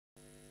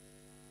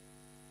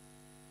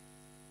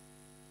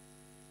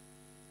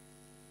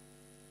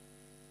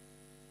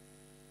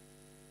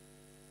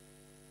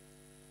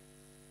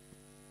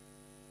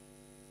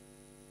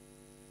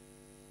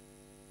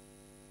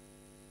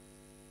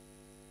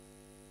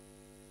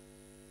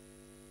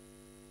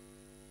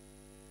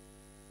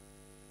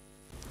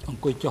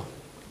អង្គុយចុះ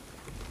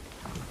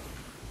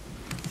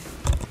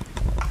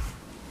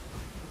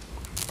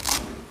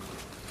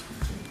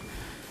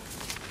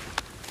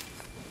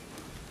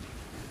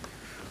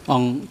អ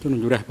ង្គជំនុំ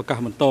ជម្រះប្រកាស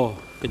បន្ត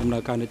កិច្ចដំណើ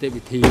រការនីតិ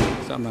វិធី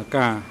សកម្ម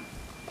ការ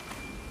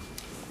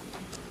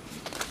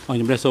អង្គ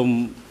ជំរះសូម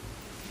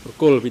ប្រ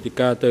គល់វិធី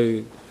ការទៅ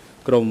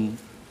ក្រម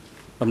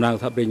តំណាង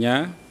សហប្រញ្ញា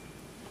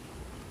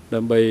ដើ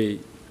ម្បី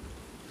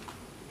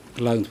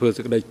ឡើងធ្វើ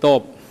សេចក្តីត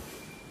ប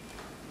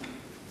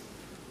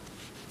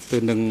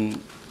ទៅនឹង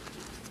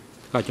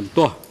ការជំ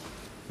ទាស់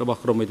របស់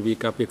ក្រមមេធាវី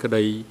ការពារក្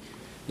តី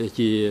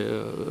ជា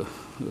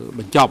ប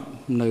ញ្ចប់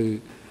នៅ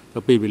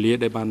ពេលវេលា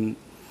ដែលបាន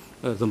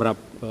សម្រាប់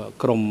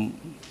ក្រម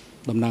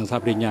តំណាងសហ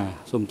ប្រញ្ញា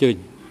សូមអញ្ជើញ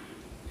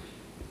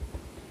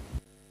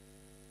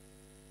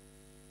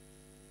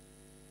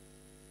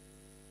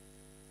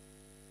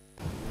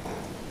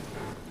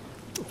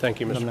Thank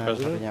you, Mr.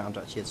 President.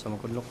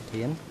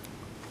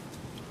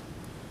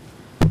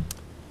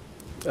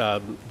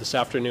 This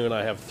afternoon,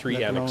 I have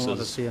 3 annexes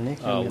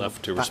left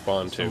to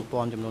respond to.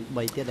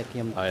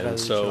 And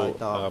so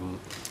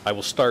I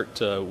will start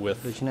with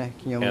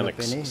Annex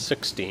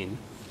 16,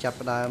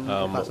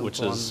 which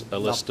is a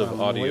list of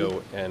audio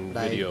and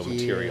video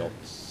material.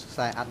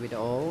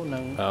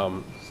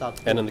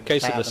 And in the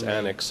case of this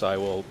annex, I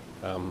will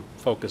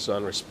focus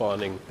on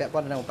responding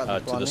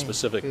to the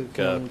specific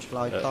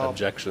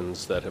objections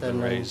that have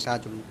been raised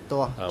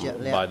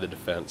by the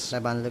defense. I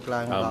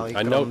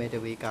note,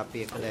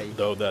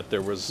 though, that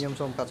there was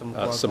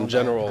some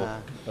general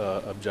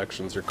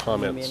objections or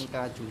comments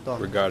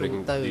regarding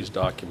these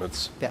documents.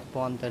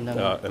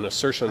 An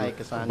assertion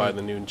by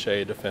the Nuon Chea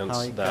defense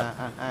that,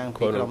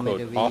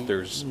 quote-unquote,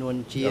 authors of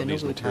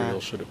these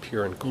materials should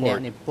appear in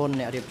court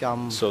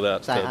so that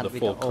the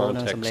full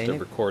context of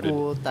recorded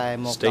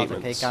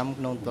statements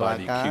by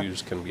the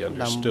accused can be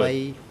understood. I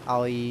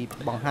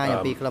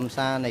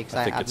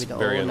think it's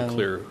very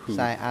unclear who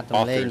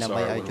authors are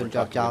when we're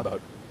talking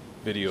about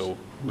video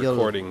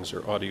recordings or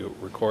audio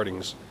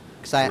recordings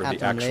where the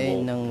actual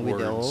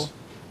words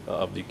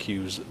of the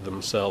accused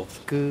themselves,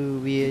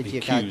 the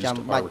accused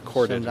are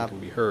recorded and can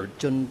be heard.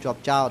 The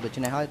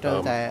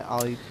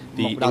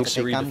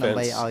Ingsari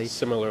defense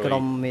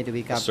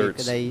similarly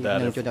asserts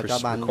that if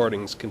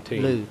recordings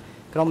contain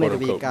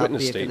quote-unquote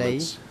witness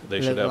statements, they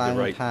should have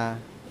the right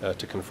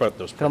to confront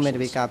those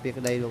persons. Now,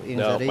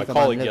 my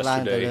colleague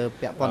yesterday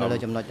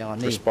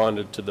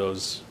responded to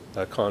those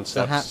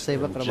concepts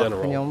in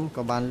general.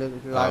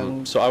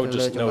 So I would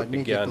just note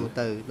again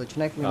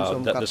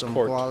that this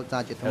court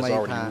has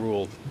already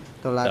ruled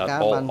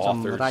that all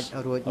authors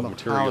of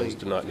materials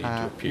do not need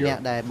to appear,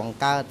 and that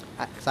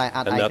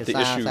the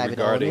issue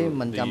regarding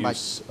the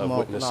use of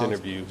witness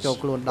interviews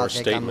or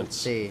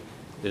statements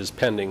is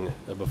pending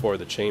before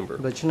the chamber.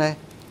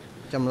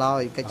 We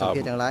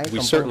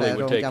certainly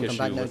would take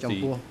issue with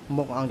the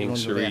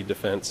Ingsari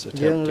defense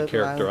attempt to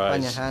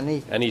characterize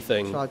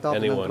anything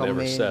anyone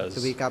ever says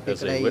as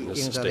a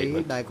witness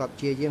statement.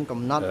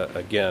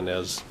 Again,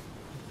 as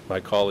my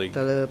colleague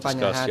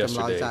discussed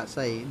yesterday,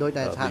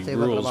 the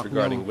rules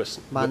regarding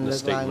witness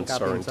statements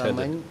are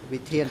intended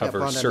to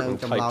cover certain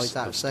types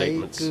of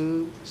statements,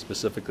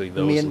 specifically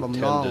those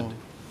intended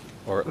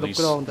or at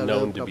least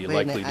known to be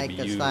likely to be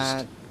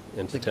used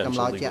in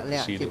potential legal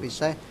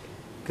proceedings.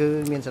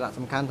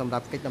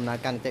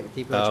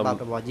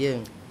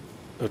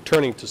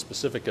 Turning to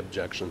specific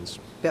objections,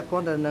 the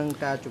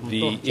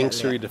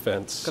Ingsari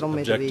defense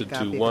objected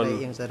to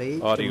one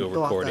audio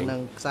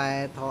recording,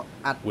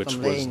 which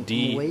was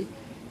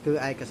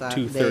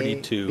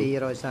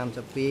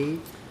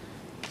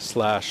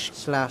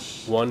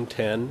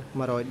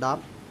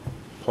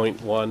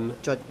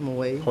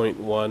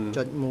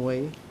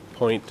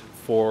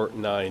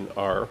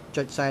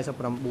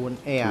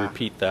To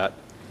repeat that,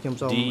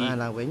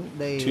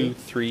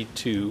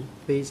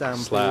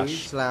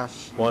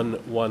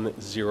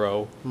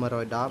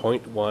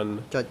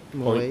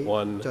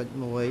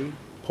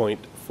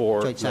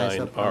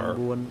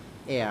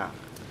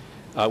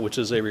 which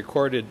is a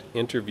recorded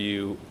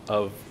interview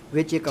of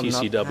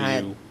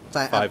TCW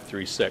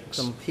 536.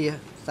 And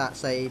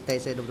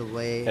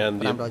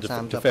the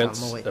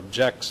defense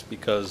objects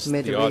because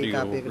the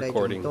audio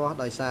recording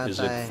is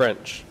in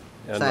French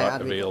and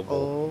not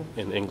available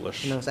in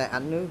English.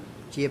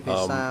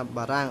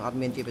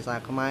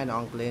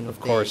 Of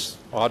course,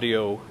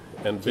 audio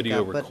and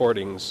video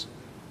recordings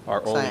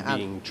are only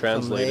being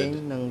translated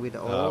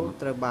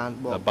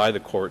by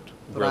the court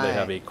where they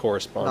have a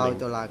corresponding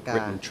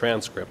written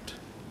transcript.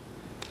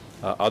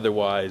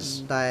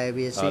 Otherwise,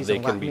 they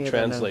can be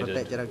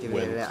translated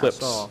when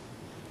clips,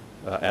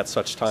 at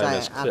such time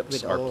as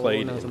clips are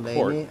played in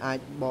court,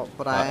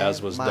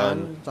 as was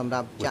done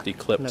with the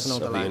clips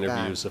of the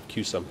interviews of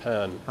Khieu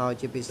Samphan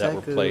that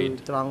were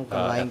played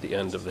at the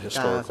end of the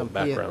historical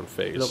background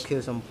phase.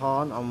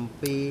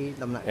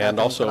 And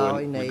also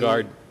in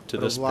regard to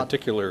this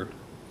particular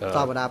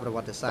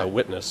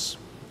witness,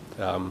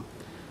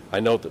 I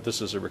note that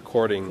this is a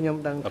recording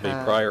of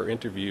a prior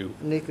interview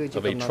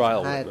of a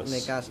trial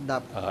witness,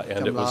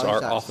 and it was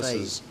our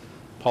office's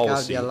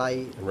policy,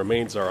 and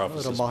remains our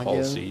office's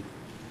policy,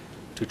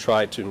 to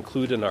try to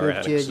include in our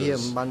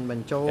annexes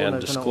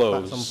and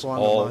disclose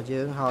all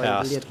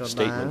past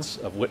statements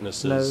of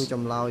witnesses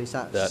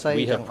that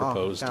we have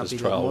proposed as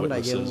trial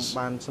witnesses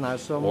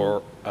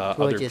or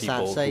other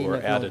people who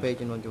are added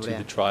to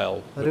the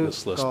trial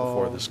witness list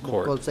before this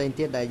court. And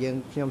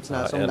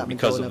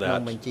because of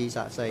that,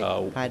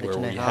 where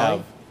we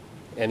have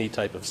any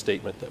type of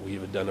statement that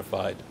we've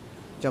identified,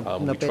 we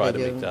try to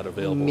make that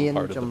available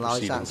part of the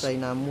proceedings.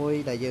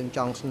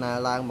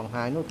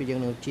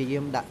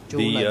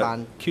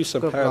 The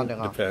Q-Sampan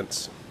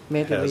defense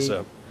has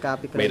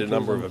made a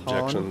number of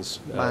objections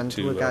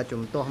to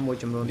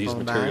these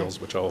materials,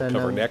 which I'll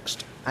cover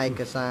next.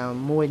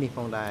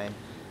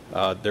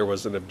 There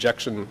was an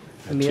objection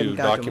to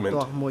document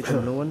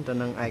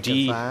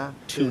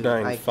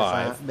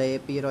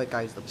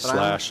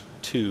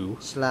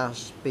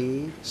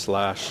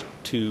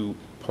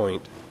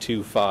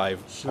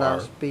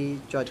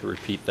To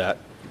repeat that,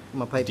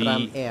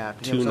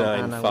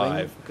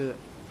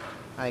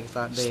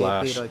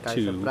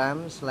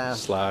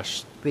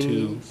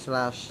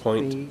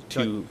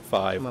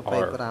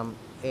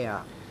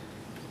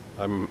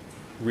 I'm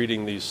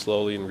reading these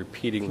slowly and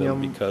repeating them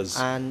because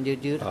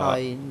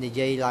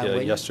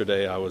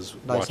yesterday I was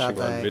watching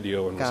on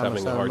video and was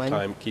having a hard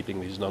time keeping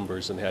these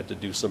numbers and had to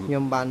do some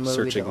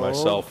searching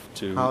myself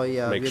to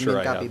make sure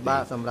I have the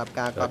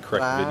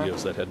correct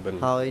videos that had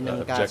been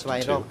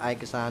objected to.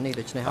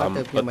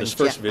 But this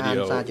first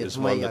video is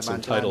one that's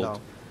entitled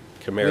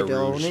Khmer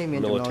Rouge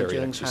Military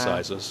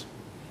Exercises.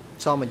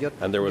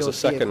 And there was a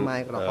second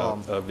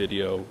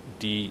video,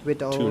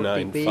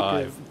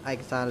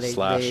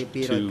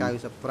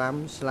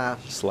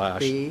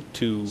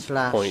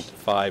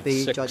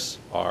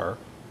 D295/2/2.56R,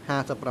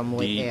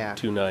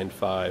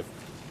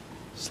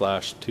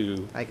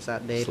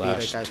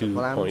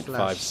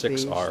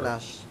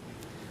 D295/2/2.56R,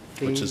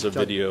 which is a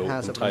video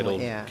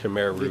entitled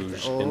Khmer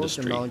Rouge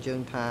Industry. And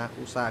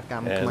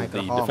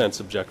the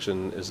defense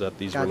objection is that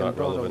these were not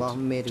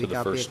relevant to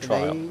the first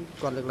trial.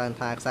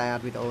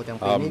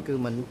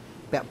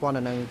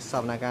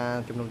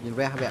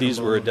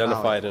 These were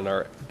identified in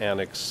our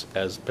annex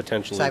as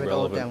potentially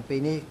relevant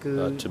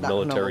to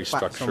military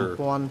structure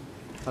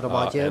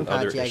and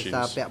other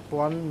issues.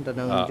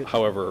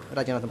 However,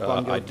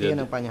 I did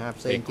a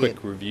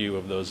quick review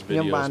of those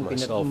videos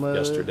myself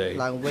yesterday,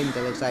 and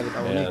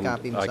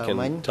I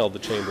can tell the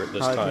Chamber at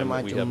this time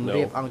that we have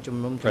no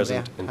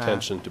present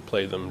intention to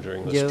play them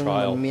during this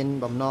trial,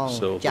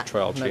 so the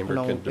trial chamber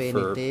can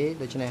defer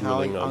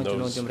ruling on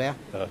those two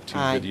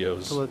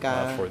videos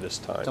for this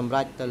time.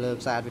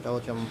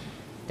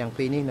 The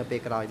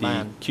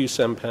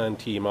Q-Sampan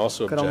team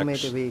also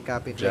objects to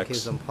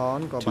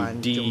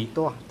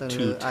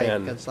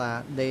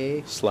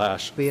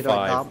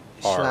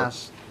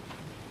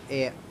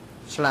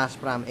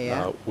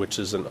D210/5R, which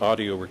is an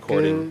audio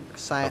recording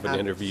of an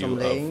interview of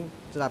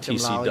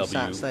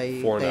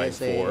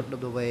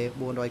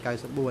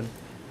TCW494,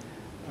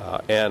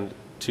 and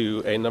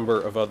to a number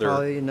of other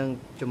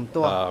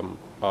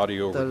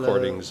audio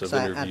recordings of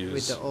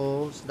interviews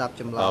of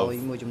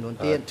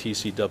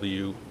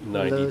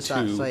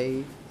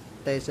TCW92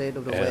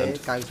 and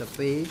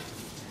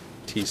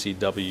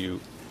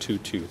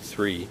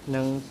TCW223.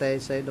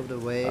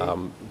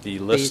 The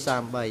list,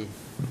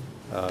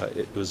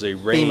 it was a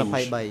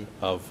range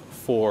of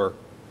 4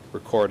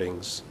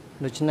 recordings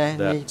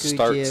that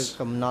starts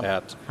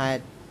at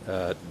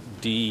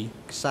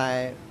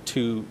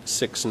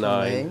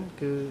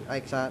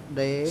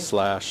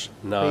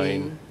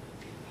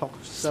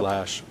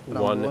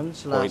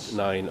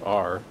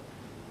D269/9/1.9R,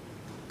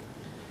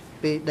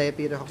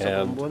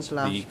 and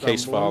the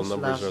case file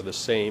numbers are the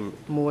same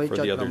for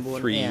the other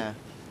 3,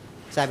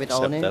 except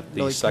that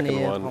the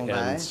second one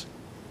ends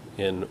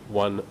in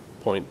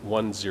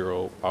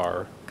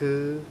 1.10R,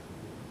 the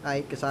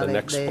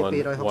next one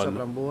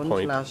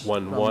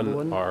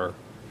 1.11R,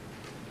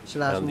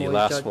 and the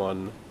last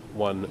one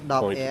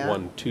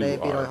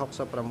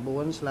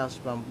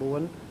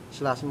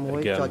 1.12R.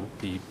 Again,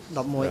 the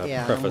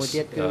preface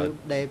to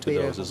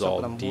those is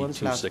all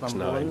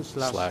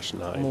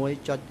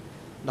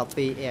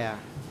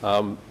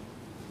D269/9.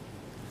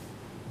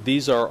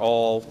 These are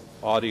all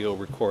audio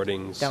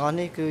recordings of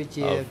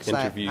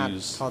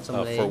interviews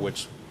for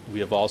which we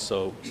have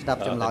also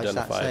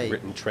identified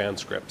written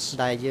transcripts.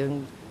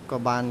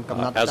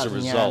 As a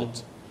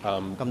result,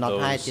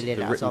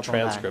 the written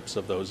transcripts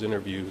of those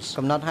interviews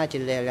are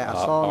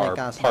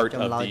part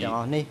of the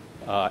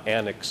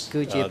annex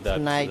that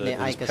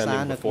is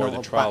pending before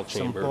the trial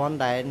chamber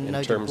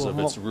in terms of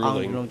its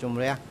ruling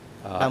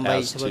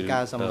as to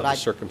the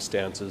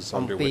circumstances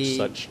under which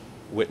such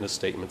witness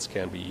statements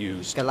can be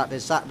used.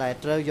 These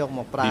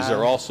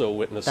are also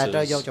witnesses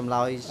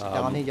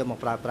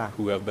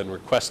who have been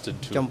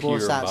requested to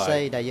appear by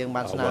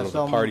one of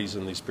the parties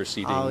in these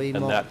proceedings,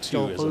 and that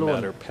too is a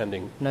matter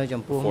pending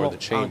before the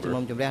chamber.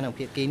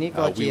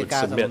 We would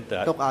submit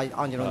that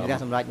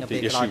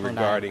the issue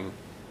regarding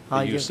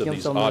the use of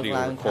these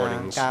audio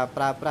recordings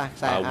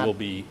will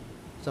be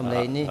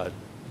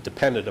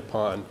dependent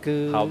upon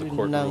how the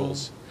court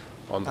rules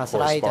on the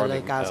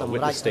corresponding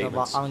witness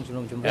statements and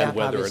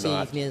whether or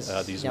not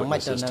these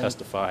witnesses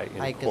testify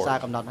in court.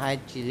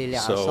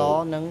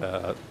 So,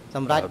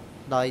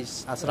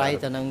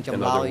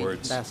 in other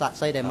words,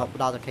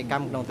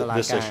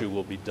 this issue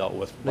will be dealt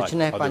with by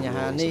other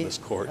rulings of this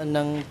court and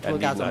need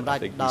not, I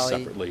think, be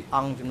separately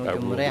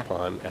ruled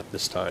upon at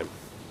this time.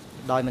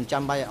 ដោយមិន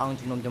ចាំបាច់អង្គ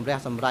ជំនុំជម្រះ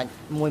សម្រាប់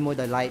មួយ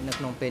ដោយឡែកនៅ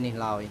ក្នុងពេលនេះ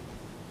ឡើយ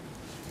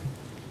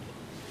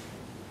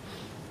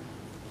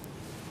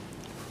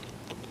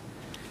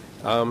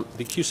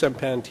The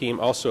QSAMPAN team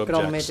also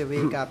objects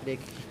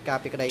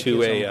to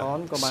a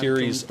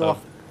series of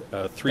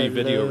 3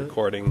 video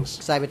recordings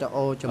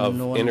of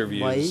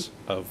interviews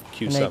of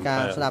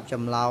QSAMPAN.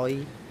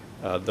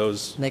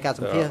 Those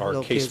are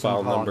case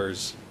file numbers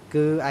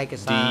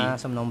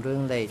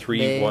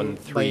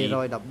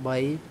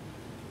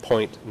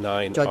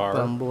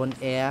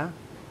D313.9R,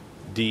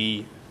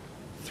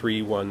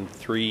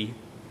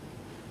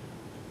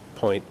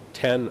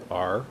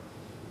 D313.10R,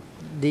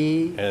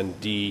 and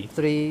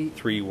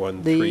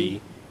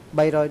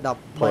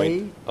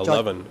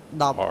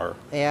D313.11R.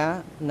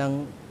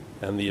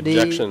 And the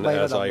objection,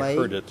 as I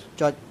heard it,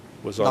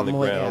 was on the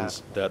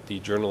grounds that the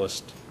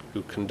journalist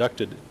who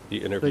conducted the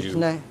interview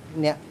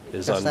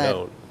is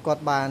unknown.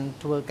 And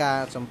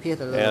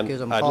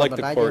I'd like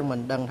the court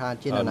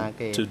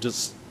to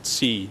just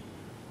see,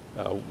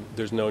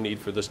 there's no need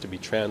for this to be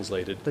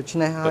translated, but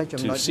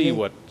to see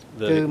what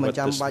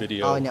this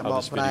video appears,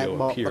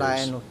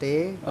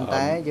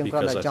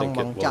 because I think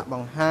it will be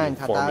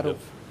informative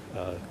to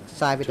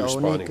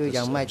responding to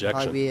this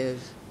objection.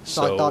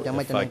 So, if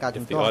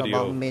the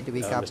audio,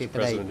 Mr.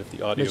 President, if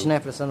the audio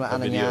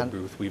video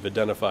booth, we've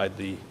identified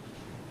the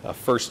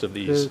first of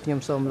these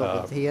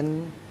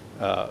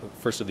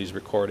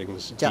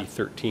recordings,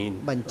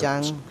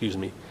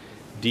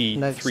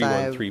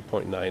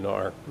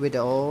 D313.9R,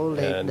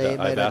 and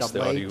I've asked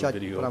the audio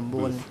video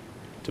booth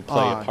to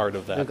play a part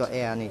of that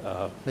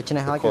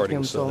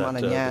recording so that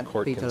the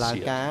court can see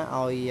it.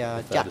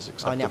 If that is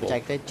acceptable,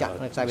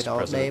 Mr.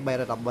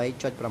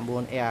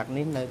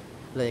 President.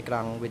 លើអេក្រ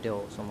ង់វីដេអូ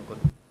សូមអរគុណ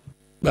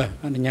បាទ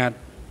អនុញ្ញាត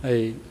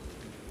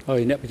ឲ្យ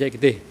អ្នកបច្ចេក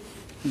ទេស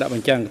ដាក់ប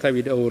ញ្ចាំងខ្សែ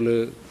វីដេអូលើ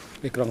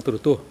អេក្រង់ទូរ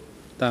ទស្សន៍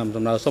តាម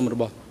ដំណើរសុំរ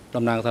បស់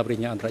តំណាងសហប្រ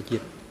ញ្ញាអន្តរជា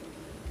តិ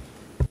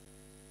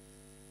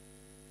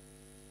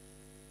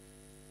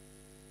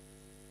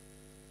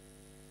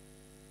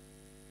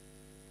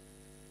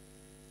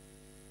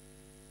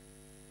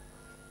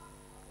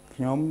ខ្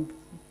ញុំ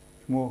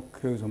ឈ្មោះ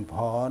ខៀវសំផ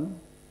ន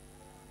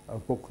ឪ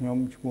ពុកខ្ញុំ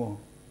ឈ្មោះ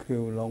ខៀ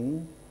វឡុង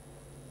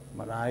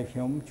ម្ដាយខ្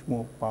ញុំឈ្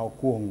មោះប៉ៅ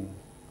គួង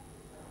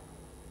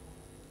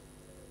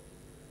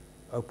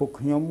ឪពុក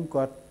ខ្ញុំ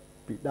គាត់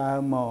ពីដើម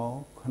មក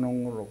ក្នុង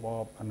រប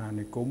បអាណា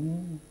និគម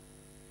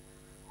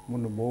មុន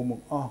ដំបូងម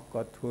កអស់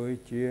គាត់ធ្វើ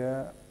ជា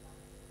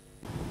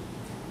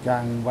ចា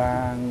ងវា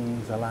ង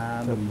សាលា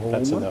ដំបូង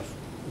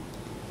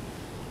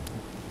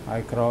ហើ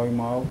យក្រោយ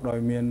មកដោយ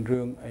មាន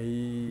រឿងអី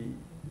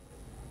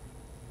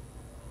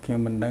ខ្ញុំ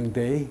មិនដឹង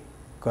ទេ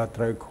គាត់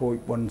ត្រូវខូច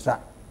បុណ្យស័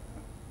ក្តិ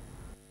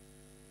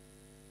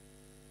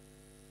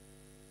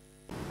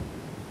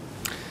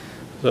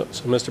So,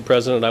 Mr.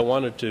 President, I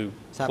wanted to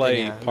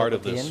play part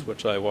of this,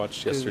 which I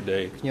watched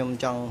yesterday,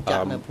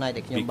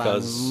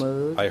 because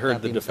I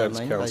heard the Defense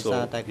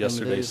Counsel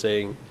yesterday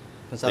saying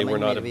they were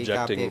not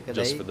objecting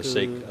just for the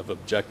sake of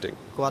objecting.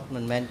 I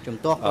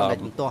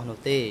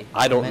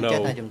don't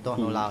know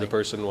who the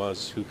person was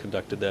who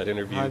conducted that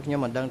interview.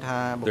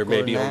 There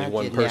may be only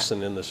one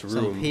person in this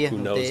room who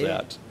knows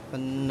that,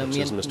 which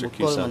is Mr.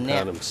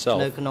 QSAMPAN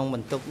himself.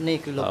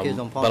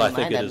 But I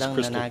think it is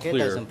crystal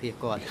clear,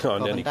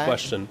 beyond any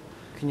question,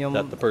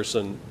 that the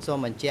person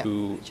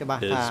who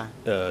is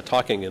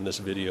talking in this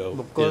video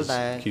is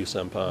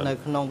QSAMPAN.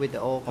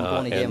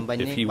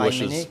 And if he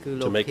wishes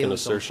to make an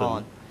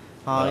assertion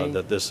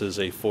that this is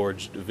a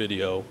forged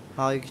video,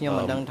 he's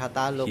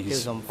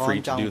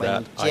free to do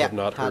that. I have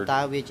not heard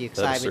that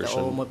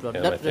assertion,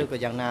 and I think that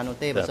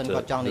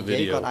the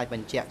video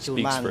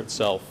speaks for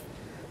itself.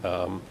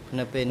 And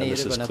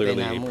this is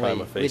clearly a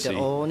prima facie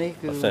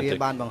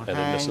authentic and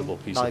admissible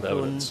piece of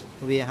evidence.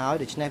 I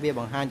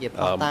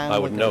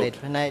would note,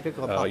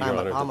 Your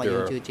Honor, that there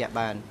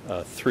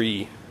are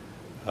three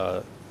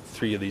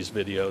of these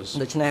videos.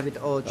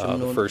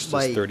 The first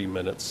is 30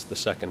 minutes, the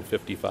second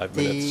 55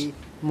 minutes,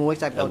 and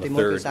the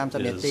third is 1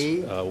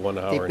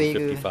 hour and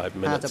 55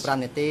 minutes.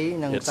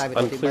 It's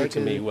unclear to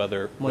me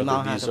whether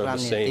these are the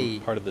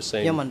same, part of the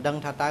same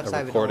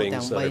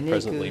recordings that are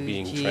presently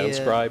being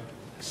transcribed.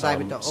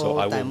 So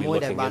I will be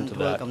looking into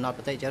that to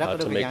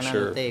make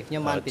sure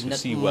to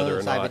see whether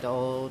or not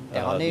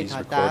these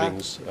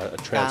recordings, a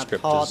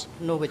transcript is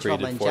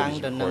created for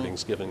these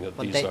recordings, given that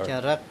these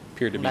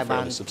appear to be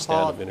fairly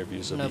substantive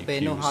interviews of the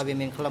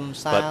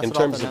accused. But in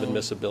terms of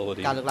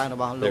admissibility,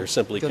 there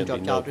simply can be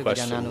no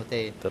question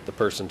that the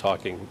person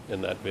talking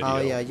in that video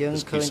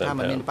is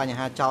QSAMPAN.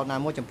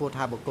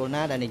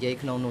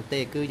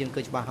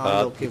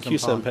 The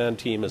QSAMPAN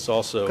team has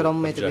also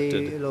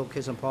objected to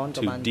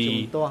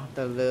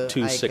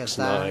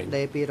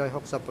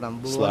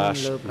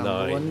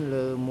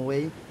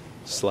D269/9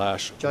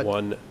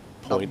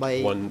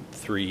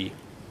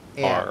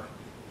 /1.13R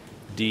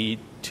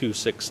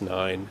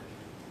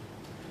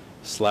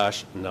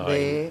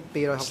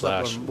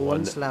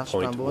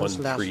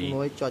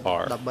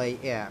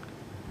D269/9/1.13R.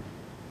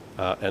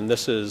 And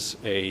this is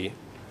a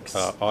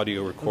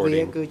audio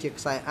recording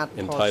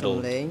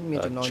entitled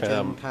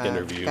Cham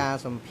Interview.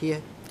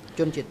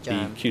 The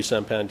Q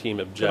Sampan team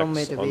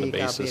objects on the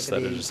basis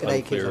that it is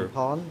unclear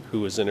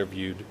who was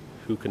interviewed,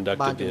 who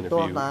conducted the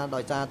interview,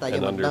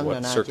 and under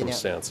what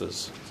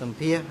circumstances.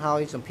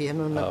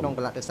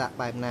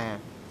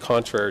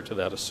 Contrary to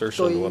that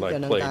assertion, when I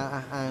played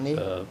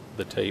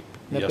the tape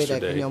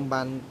yesterday,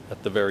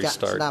 at the very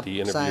start,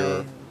 the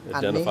interviewer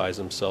identifies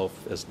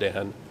himself as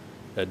Dan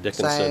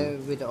Dickinson,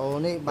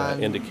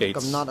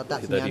 indicates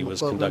that he was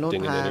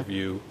conducting an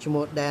interview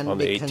on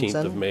the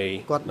 18th of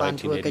May,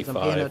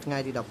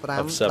 1985,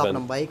 of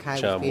 7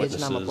 Cham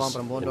witnesses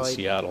in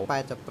Seattle.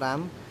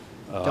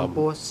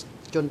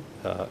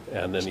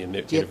 And then the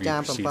interview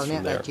proceeds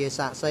from there.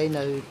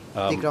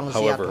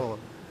 However,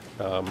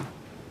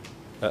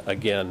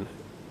 again,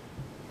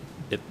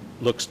 it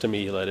looks to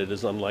me that it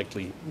is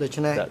unlikely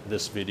that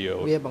this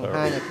video or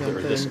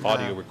this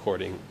audio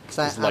recording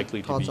is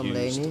likely to be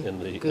used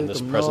in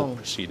this present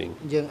proceeding.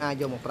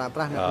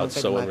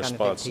 So in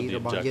response to the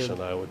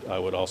objection, I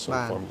would also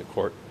inform the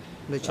court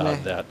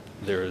that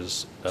there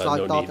is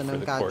no need for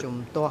the court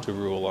to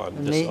rule on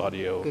this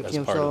audio as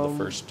part of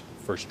the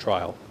first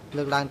trial.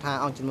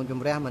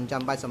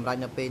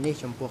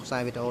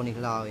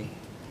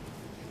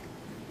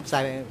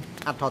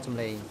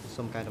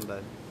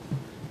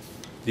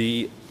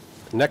 The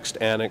next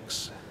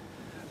annex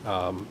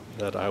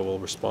that I will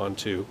respond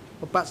to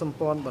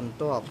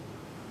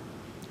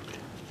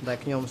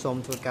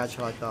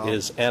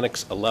is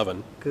Annex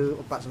 11,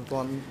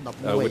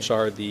 which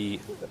are the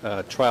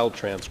trial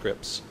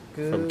transcripts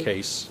from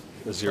case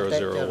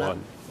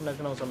 001.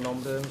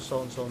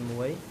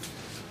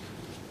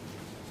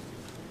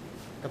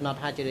 And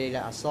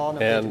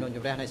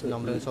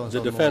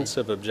the defense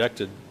have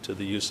objected to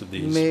the use of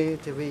these.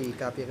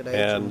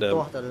 And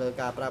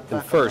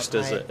first,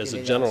 as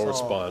a general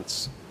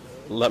response,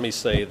 let me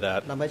say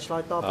that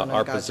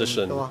our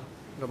position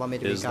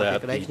is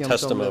that the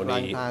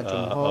testimony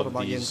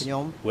of these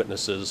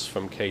witnesses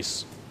from the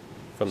case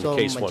 1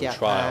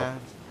 trial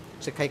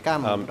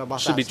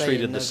should be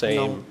treated the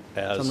same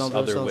as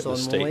other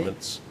witness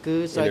statements,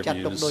 interviews, and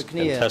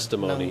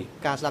testimony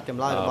that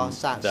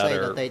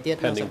are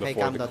pending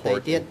before the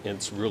court in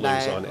its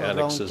rulings on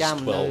Annexes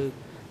 12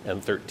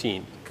 and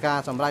 13.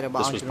 This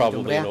was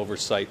probably an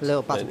oversight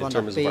in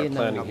terms of our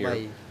planning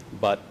here,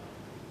 but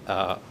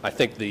I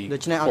think the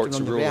court's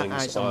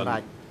rulings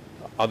on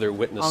other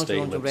witness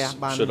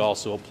statements should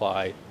also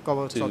apply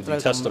to the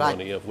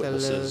testimony of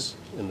witnesses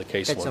in the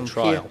case 1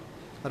 trial.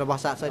 And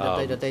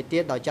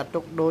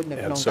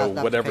so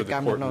whatever the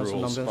court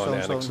rules on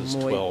Annexes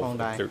 12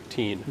 and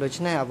 13,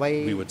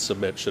 we would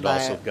submit should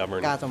also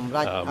govern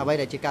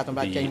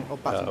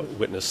the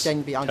witness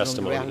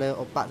testimony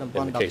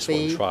in the case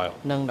 1 trial.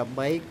 And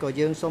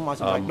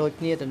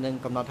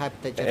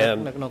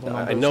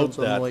I note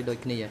that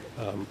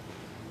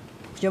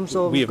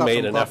we have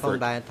made an effort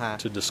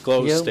to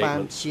disclose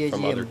statements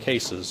from other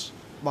cases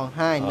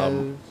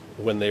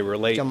when they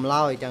relate to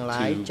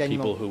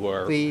people who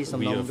we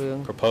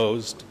have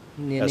proposed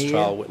as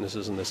trial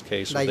witnesses in this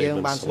case, or they've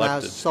been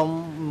selected.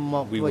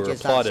 We were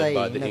applauded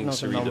by the Ng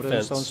Sri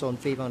defense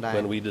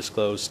when we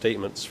disclosed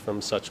statements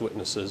from such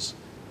witnesses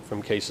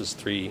from cases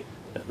 3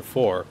 and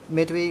 4.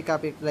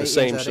 The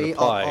same should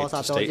apply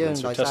to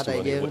statements or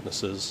testimony of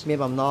witnesses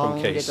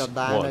from case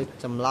 1.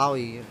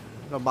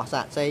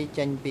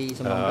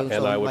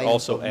 And I would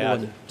also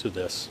add to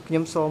this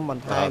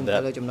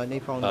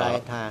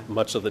that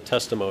much of the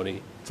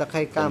testimony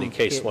in the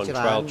case 1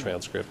 trial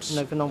transcripts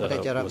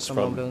was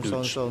from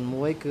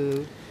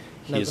Dooch.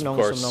 He is, of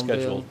course,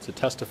 scheduled to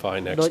testify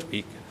next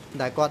week.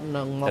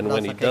 And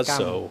when he does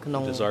so,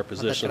 it is our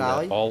position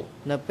that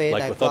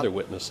like with other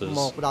witnesses,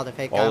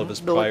 all of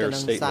his prior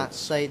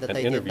statements and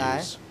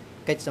interviews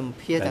and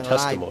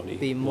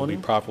testimony will be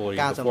properly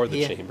before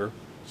the chamber,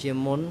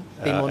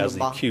 as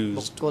the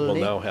accused will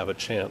now have a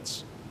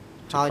chance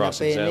to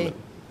cross-examine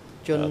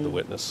the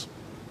witness.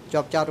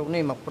 So,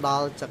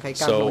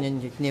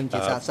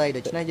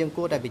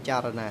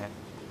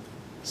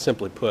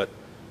 simply put,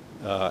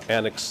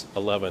 Annex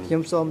 11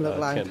 can be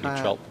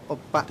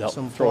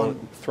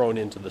thrown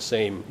into the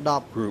same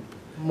group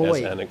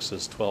as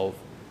Annexes 12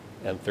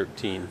 and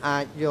 13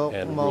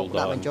 and ruled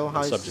on and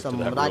subject to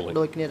that ruling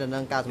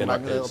in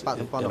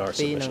our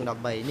submission.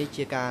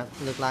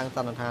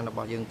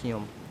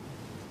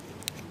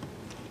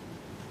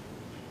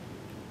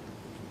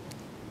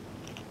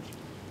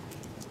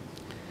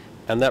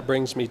 And that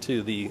brings me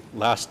to the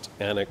last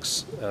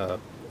annex that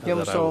I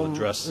will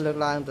address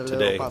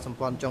today,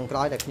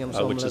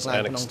 which is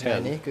Annex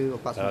 10, the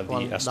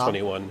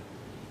S21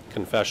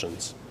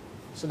 Confessions.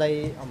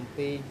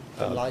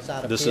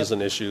 This is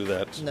an issue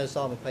that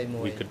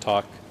we could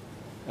talk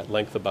at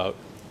length about,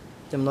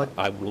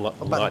 I will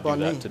not do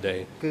that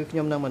today.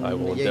 I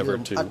will endeavor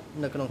to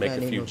make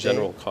a few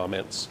general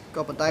comments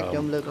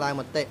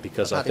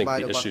because I think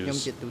the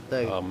issues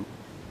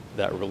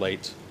that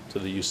relate to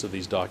the use of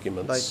these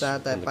documents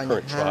in the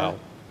current trial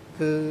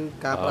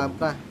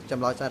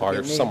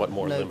are somewhat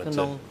more limited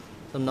than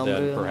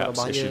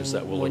perhaps issues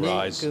that will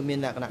arise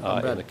in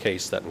a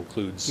case that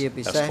includes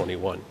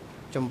S21.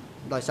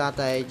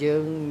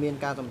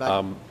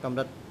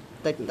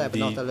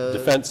 The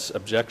defense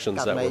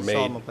objections that were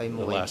made in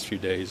the last few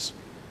days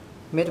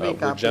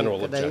were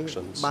general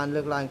objections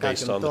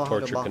based on the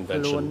Torture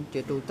Convention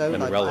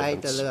and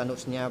relevance.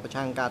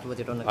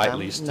 I at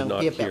least did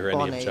not hear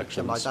any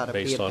objections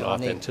based on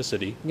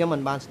authenticity. I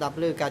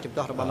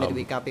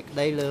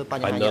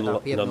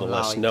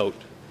nonetheless note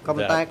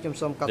that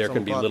there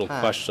can be little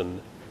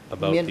question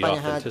about the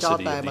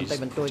authenticity of these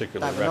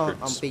particular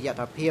records.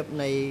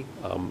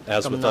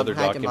 As with other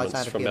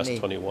documents from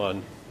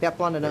S21, there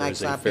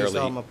is a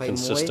fairly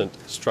consistent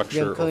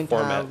structure or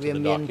format to the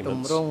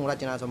documents,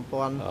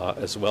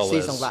 as well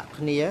as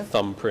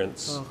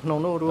thumbprints,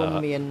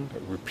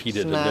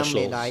 repeated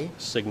initials,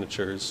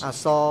 signatures,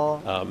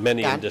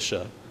 many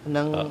indicia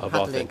of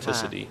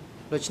authenticity.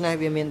 On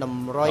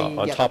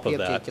top of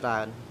that,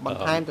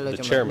 the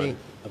chairman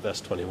of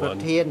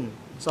S21,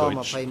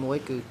 Deutsch,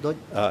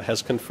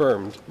 has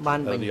confirmed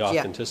the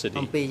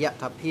authenticity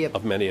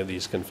of many of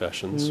these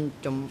confessions,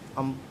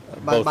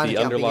 both the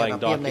underlying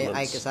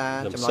documents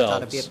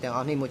themselves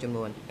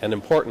and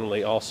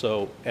importantly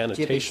also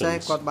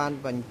annotations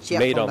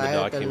made on the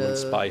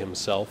documents by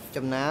himself,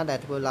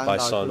 by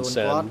Son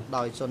Sen,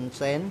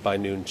 by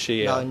Nuon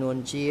Chea,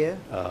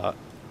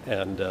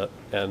 and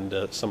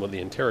some of the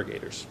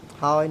interrogators.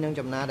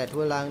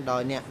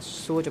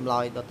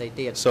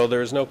 So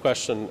there is no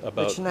question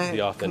about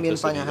the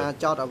authenticity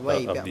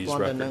of these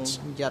records.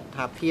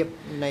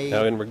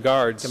 Now, in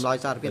regards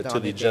to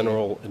the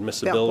general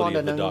admissibility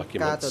of the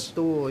documents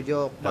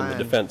and the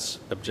defense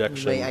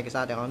objection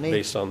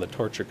based on the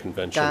Torture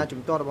Convention, I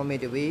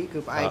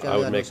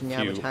would make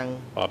a few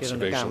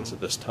observations at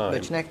this time.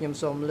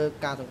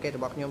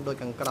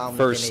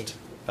 First,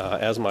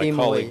 as my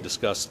colleague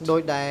discussed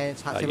yesterday,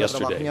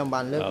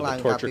 the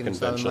Torture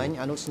Convention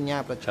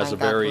has a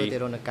very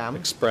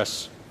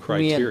express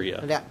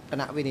criteria that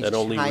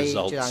only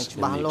results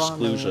in the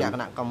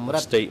exclusion of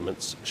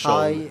statements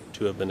shown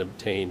to have been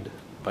obtained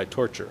by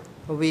torture.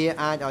 In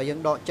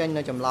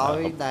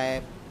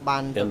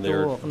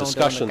their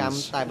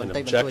discussions and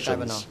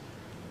objections,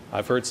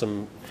 I've heard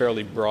some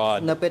fairly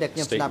broad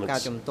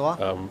statements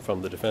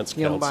from the Defense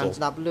Counsel,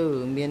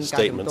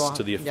 statements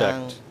to the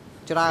effect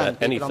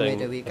that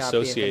anything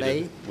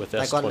associated with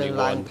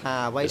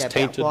S21 is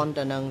tainted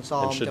and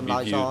should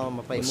be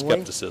viewed with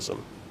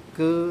skepticism.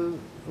 And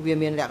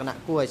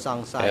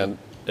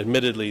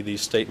admittedly,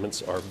 these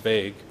statements are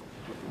vague,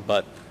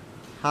 but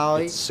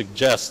it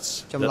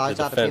suggests that the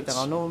defense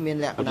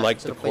would like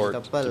the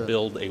court to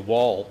build a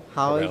wall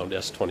around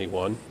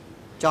S21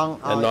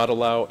 and not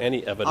allow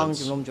any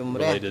evidence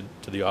related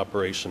to the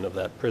operation of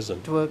that prison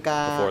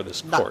before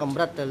this court. But of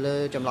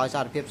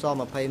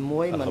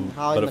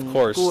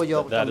course,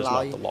 that is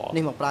not the law.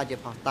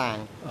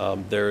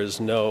 There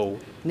is no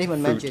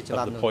fruit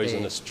of the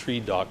poisonous tree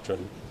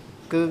doctrine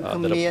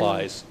that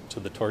applies to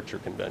the Torture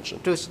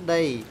Convention.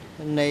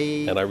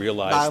 And I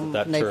realize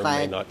that term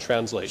may not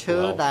translate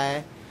well,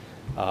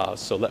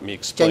 so let me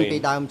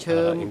explain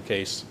in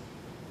case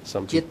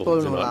some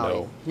people do not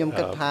know,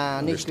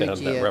 understand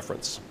that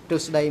reference. There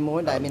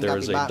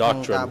is a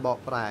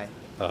doctrine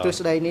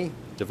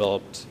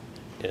developed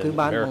in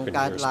American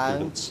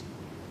jurisprudence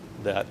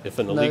that if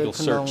an illegal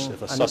search,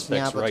 if a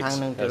suspect's rights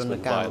has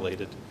been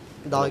violated,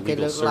 an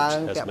illegal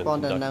search has been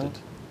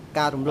conducted,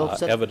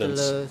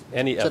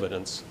 any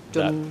evidence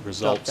that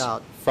results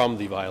from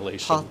the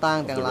violation of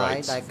the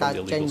rights from the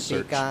illegal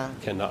search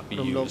cannot be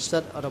used.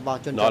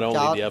 Not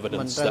only the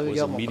evidence that was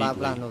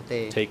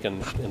immediately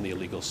taken in the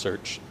illegal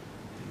search,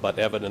 but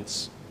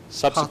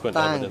subsequent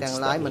evidence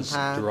that was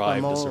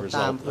derived as a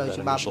result of that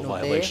initial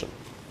violation.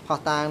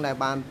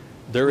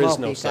 There is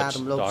no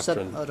such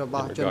doctrine in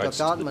regards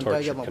to the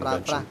Torture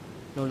Convention.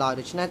 The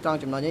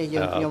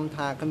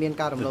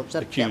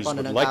accused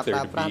would like there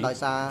to be,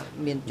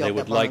 they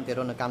would like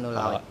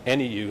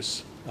any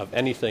use of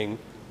anything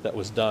that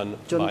was done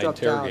by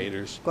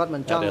interrogators at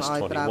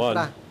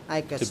S21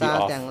 to be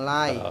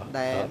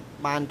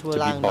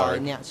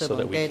barred so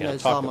that we can't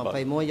talk about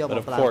it. But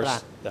of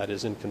course, that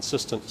is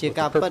inconsistent with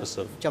the purpose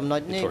of the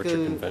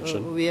Torture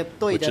Convention,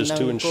 which is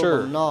to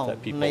ensure that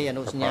people are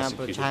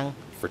prosecuted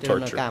for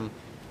torture.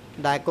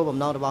 To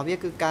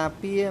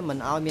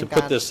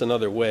put this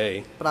another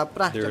way,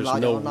 there is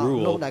no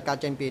rule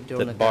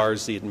that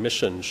bars the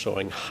admission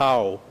showing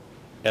how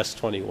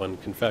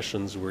S21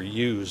 confessions were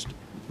used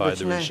by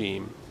the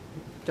regime.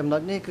 As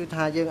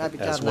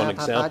one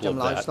example of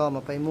that,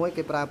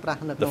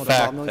 the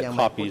fact that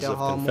copies of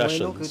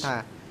confessions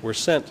were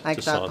sent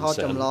to Son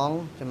Sen, to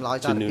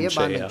Nuon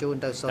Chea,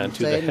 and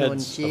to the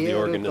heads of the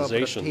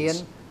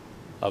organizations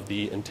of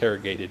the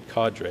interrogated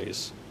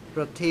cadres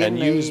and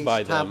used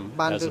by them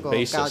as a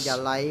basis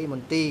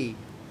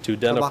to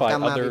identify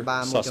other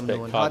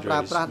suspect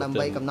cadres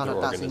within their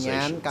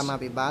organizations.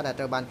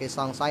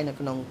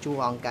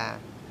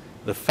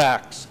 The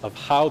facts of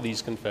how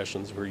these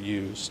confessions were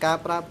used are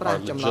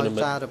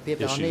legitimate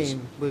issues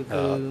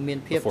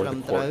before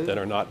the court that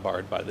are not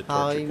barred by the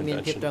Torture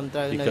Convention,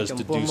 because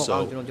to do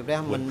so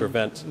would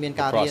prevent the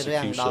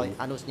prosecution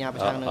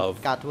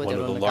of one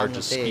of the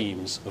largest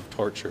schemes of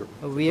torture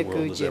the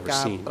world has ever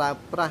seen.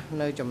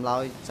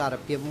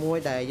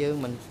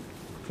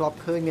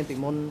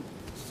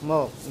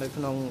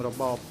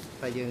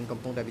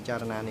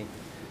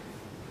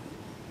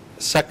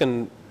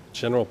 Second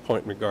general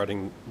point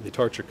regarding the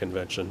Torture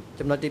Convention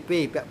is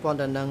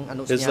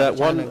that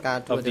one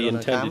of the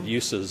intended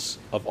uses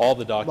of all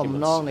the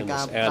documents in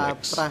this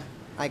annex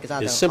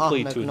is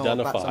simply to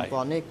identify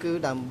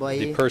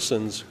the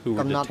persons who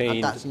were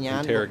detained,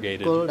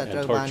 interrogated,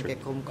 and tortured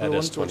at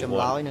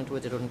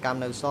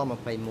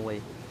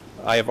S21.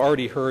 I have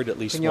already heard at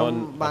least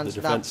one of the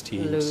defense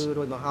teams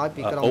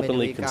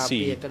openly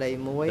concede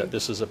that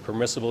this is a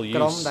permissible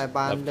use of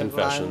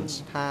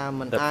confessions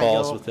that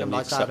falls within the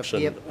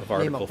exception of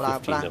Article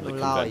 15 of the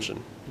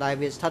Convention.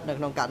 And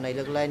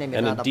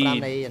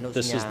indeed,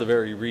 this is the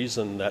very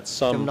reason that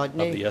some of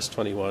the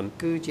S21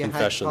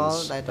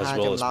 confessions, as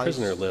well as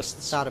prisoner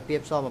lists,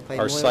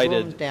 are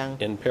cited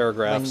in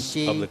paragraphs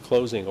of the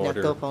closing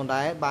order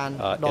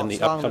in the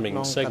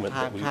upcoming segment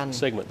that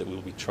we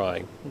will be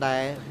trying.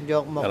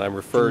 And I'm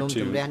referred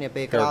to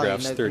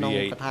paragraphs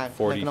 38,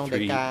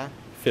 43,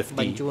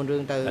 50,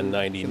 and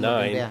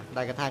 99,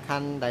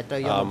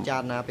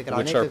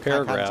 which are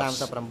paragraphs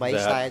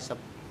that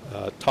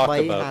talk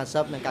about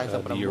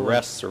the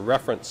arrests or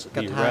reference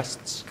the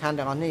arrests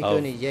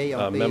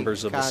of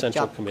members of the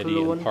Central Committee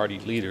and party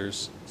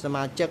leaders,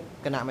 and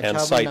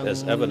cite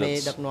as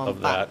evidence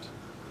of that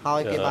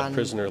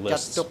prisoner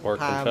lists or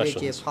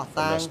confessions from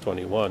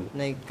S21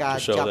 to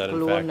show that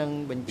in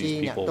fact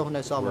these people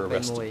were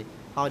arrested.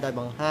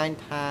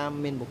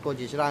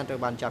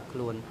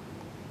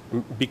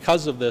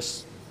 Because of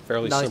this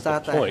fairly simple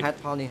point,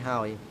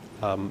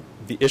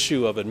 the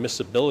issue of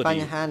admissibility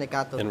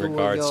in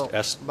regards to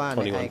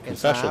S21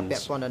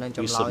 confessions,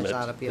 we submit,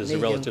 is a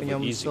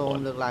relatively easy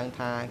one,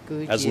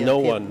 as no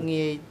one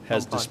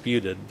has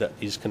disputed that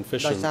these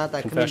confessions are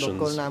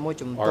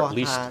at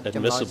least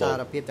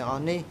admissible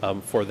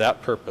for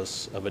that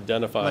purpose of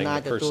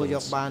identifying the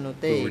persons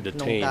who were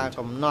detained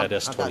at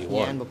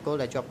S21.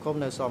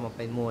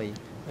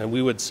 And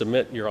we would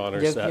submit, Your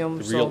Honors, that the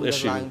real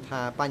issue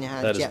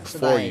that is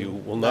before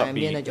you will not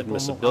be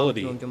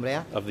admissibility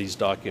of these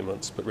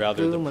documents, but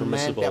rather the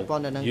permissible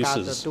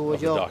uses of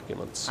the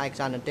documents.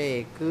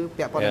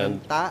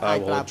 And I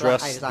will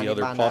address the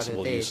other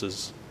possible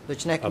uses of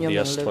the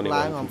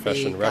S21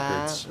 confession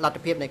records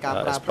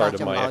as part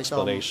of my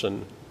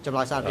explanation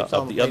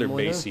of the other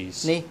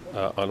bases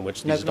on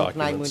which these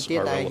documents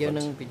are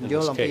relevant in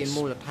this case.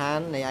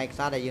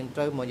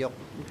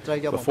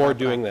 Before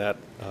doing that,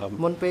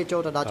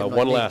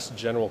 one last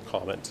general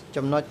comment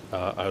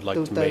I would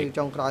like to make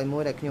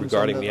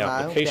regarding the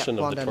application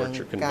of the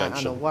Torture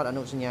Convention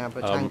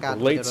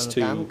relates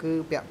to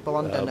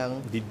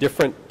the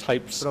different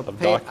types of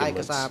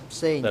documents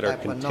that are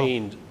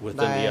contained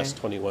within the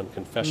S21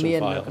 confession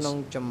files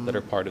that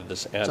are part of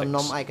this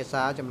annex.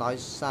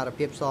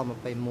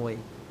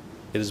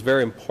 It is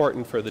very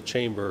important for the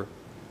Chamber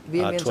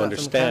to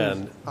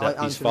understand that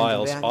these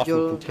files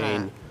often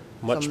contain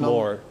much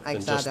more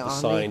than just the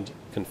signed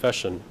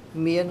confession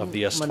of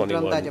the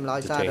S21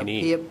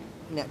 detainee.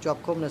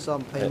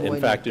 In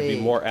fact, it would be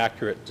more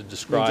accurate to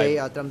describe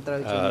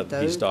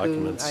these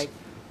documents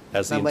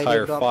as the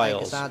entire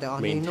files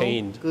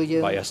maintained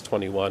by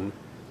S21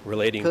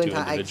 relating to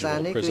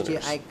individual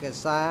prisoners.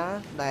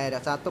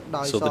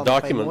 So the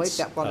documents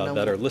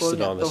that are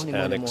listed on this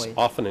annex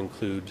often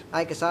include,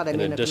 in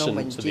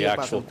addition to the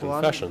actual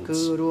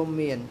confessions,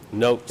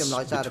 notes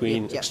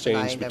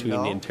exchanged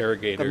between the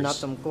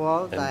interrogators and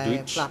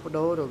Deutsch,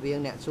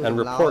 and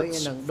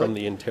reports from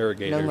the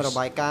interrogators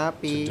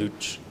to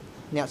Deutsch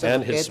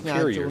and his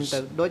superiors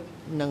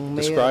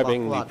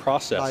describing the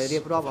process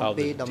of how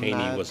the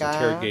detainee was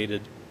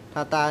interrogated,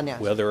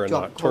 whether or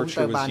not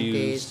torture was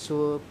used,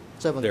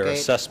 their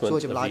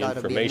assessment of the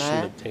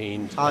information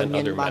obtained, and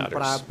other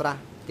matters.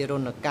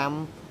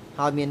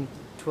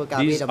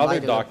 These other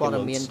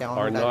documents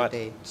are not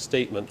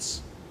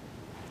statements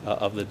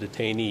of the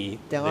detainee.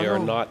 They are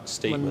not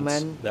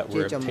statements that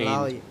were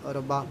obtained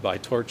by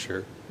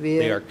torture.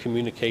 They are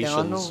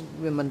communications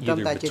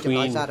either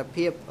between the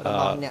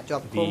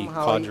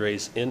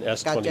cadres in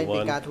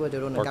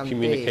S21 or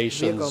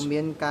communications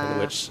in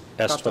which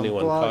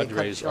S21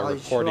 cadres are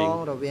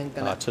reporting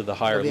to the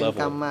higher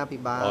level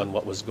on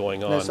what was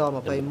going on in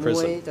the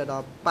prison.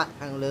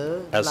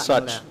 As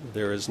such,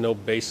 there is no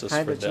basis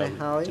for them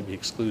to be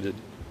excluded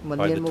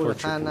by the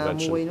Torture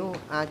Convention.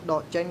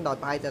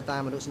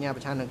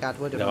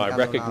 Now, I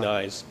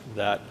recognize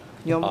that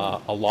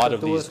a lot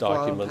of these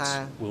documents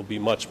will be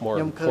much more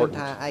important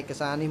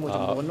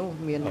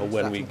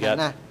when we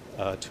get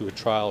to a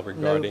trial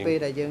regarding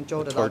the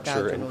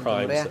torture and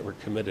crimes that were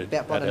committed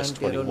at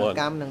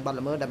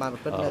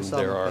S21.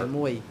 There are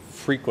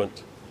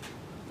frequent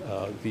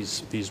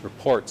these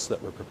reports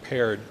that were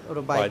prepared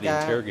by the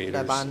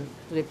interrogators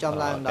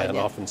and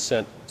often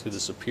sent to the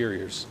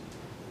superiors,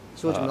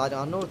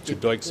 to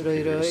Deutsch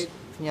superiors,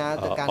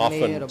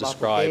 often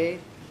describe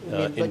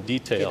in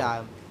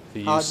detail the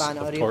use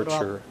of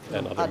torture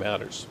and other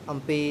matters.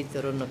 But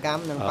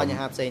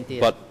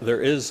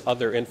there is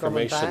other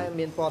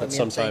information that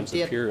sometimes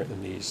appear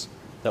in these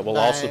that will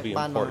also be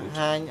important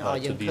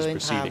to these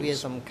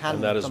proceedings, and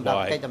that is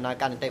why it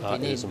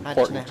is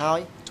important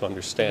to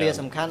understand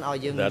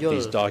that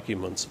these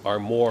documents are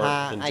more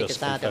than just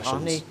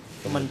confessions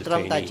from the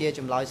detainee.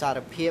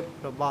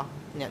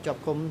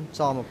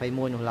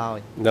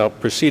 Now,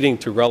 proceeding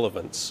to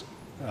relevance,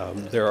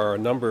 there are a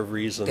number of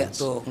reasons as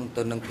to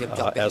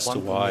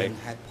why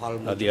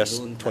the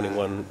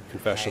S21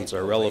 confessions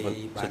are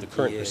relevant to the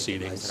current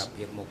proceedings,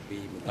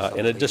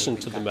 in addition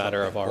to the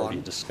matter I've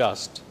already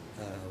discussed,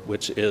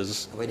 which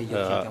is,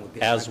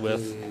 as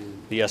with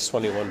the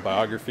S21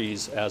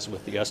 biographies, as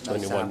with the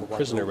S21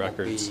 prisoner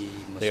records,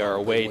 they are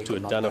a way to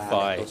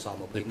identify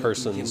the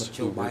persons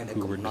who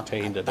were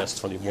detained at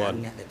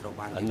S21.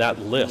 And that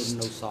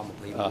list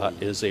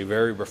is a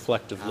very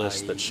reflective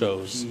list that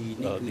shows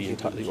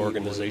the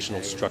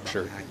organizational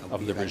structure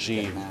of the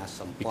regime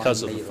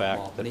because of the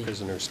fact that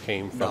prisoners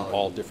came from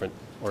all different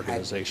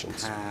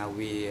organizations.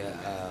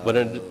 But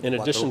in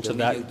addition to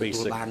that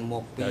basic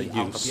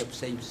use,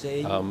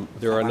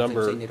 there are a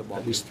number,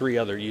 at least 3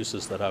 other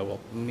uses that I will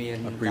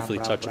briefly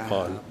touch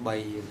upon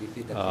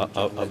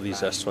of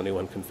these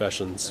S21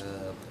 confessions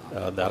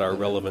that are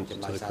relevant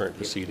to the current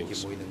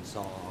proceedings.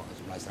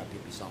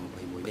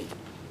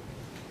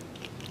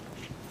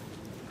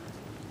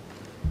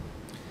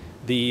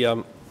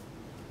 The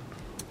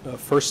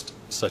first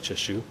such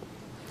issue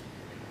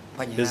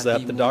is that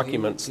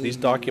these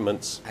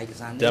documents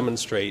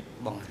demonstrate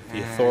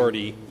the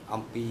authority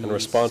and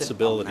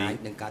responsibility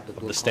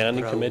of the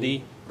Standing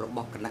Committee,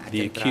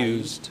 the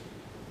accused,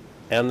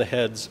 and the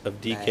heads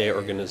of DK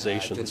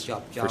organizations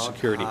for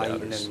security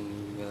matters.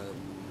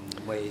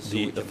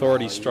 The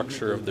authority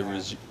structure of the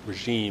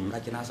regime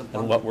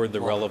and what were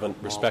the relevant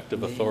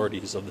respective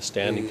authorities of the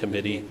Standing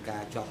Committee,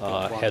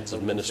 heads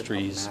of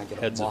ministries,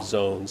 heads of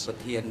zones,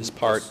 is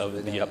part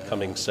of the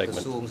upcoming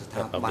segment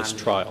of this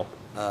trial.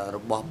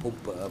 What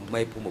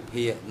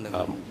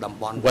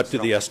do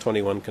the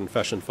S21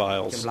 confession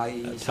files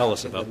tell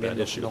us about that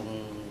issue?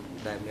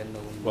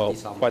 Well,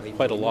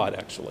 quite a lot,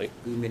 actually.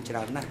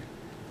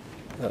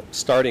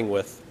 Starting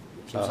with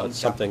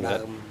something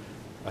that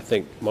I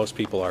think most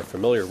people are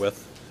familiar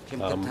with,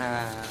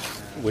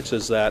 which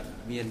is that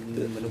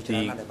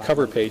the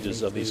cover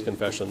pages of these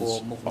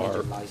confessions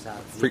are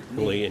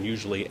frequently and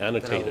usually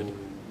annotated,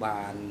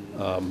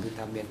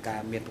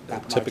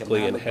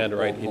 typically in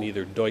handwriting, in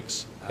either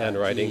Deutsch's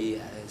handwriting,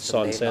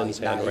 Son Sen's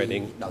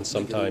handwriting, and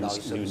sometimes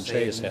Nuon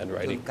Chea's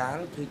handwriting,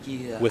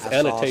 with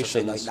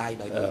annotations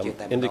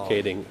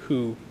indicating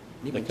who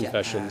the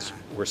confessions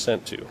were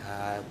sent to.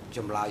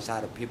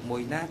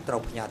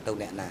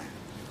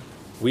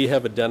 We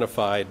have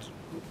identified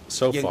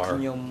so far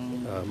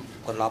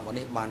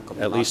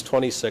at least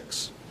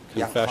 26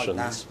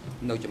 confessions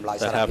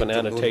that have an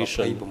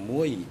annotation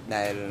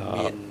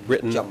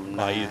written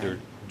by either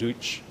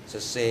Deutsch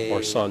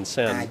or Son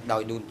Sen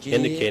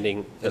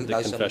indicating that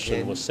the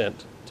confession was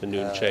sent to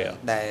Nuon Chea.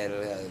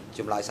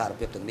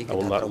 I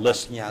will not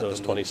list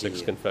those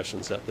 26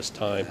 confessions at this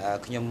time,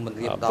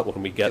 but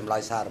when we get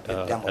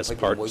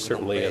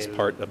certainly as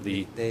part of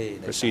the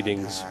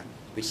proceedings,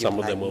 some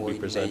of them will be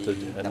presented,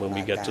 and when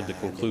we get to the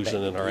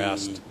conclusion and are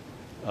asked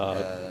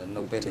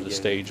to the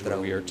stage where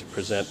we are to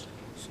present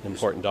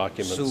important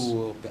documents,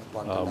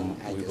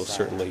 we will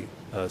certainly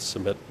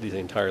submit the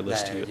entire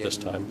list to you at this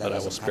time, but I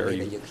will spare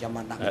you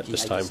at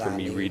this time from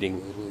me reading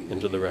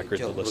into the record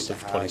the list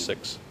of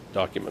 26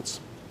 documents.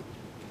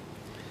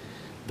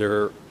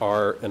 There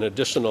are an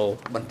additional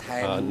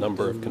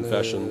number of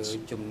confessions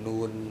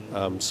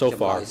so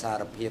far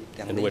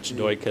in which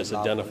Deutsch has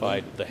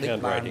identified the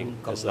handwriting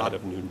as that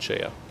of Nuon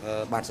Chea.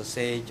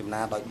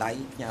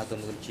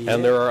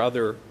 And there are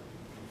other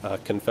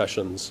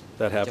confessions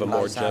that have a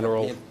more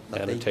general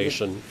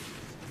annotation,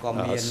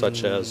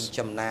 such as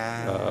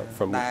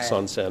from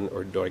Son Sen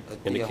or Deutsch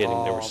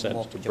indicating they were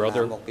sent to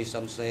brother.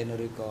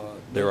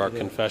 There are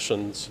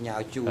confessions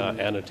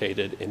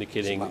annotated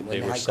indicating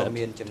they were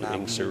sent to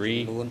Ieng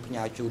Sary.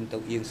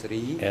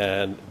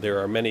 And there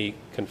are many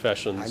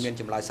confessions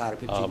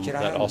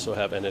that also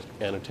have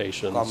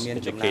annotations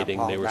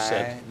indicating they were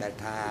sent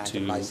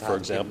to, for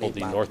example,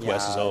 the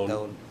Northwest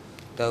Zone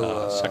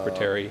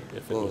secretary,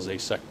 if it was a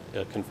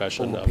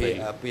confession of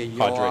a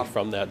cadre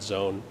from that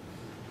zone.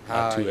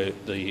 to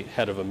the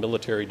head of a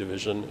military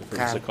division, if it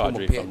was a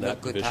cadre from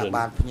that division,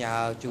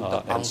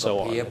 and so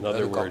on. In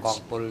other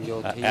words,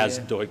 as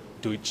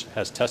Deutsch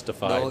has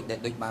testified,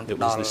 it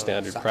was the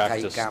standard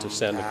practice to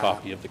send a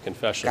copy of the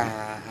confession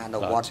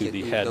to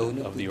the head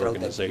of the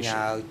organization.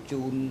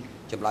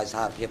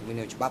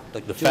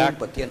 The fact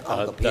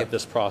that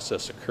this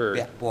process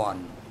occurred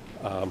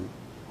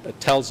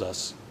tells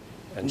us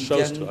and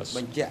shows to us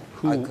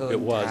who it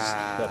was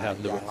that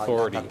had the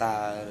authority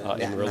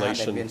in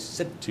relation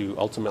to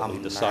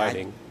ultimately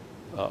deciding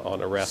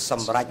on arrests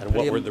and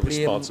what were the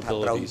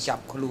responsibilities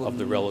of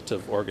the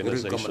relative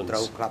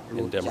organizations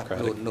in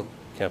democratic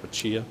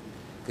Kampuchea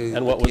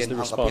and what was the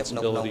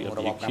responsibility of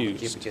the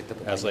accused.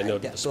 As I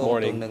noted this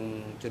morning,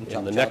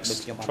 in the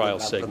next trial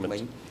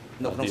segment,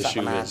 the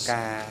issue is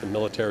the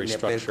military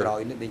structure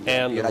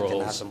and the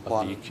roles of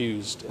the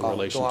accused in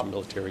relation to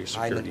military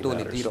security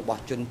matters.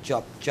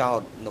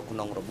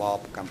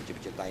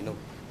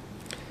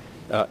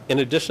 In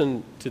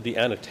addition to the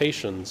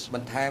annotations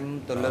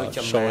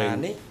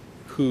showing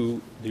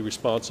who the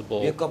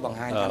responsible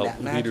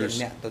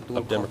leaders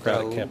of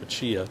democratic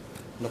Kampuchea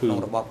who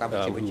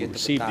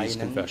received these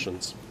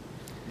confessions,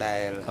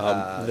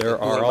 there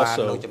are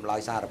also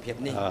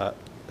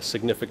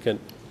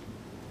significant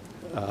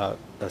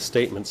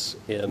statements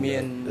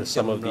in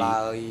some of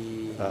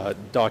the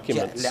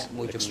documents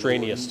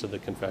extraneous to the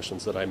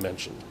confessions that I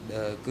mentioned.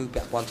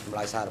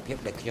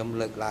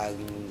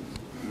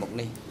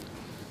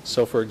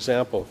 So, for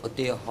example,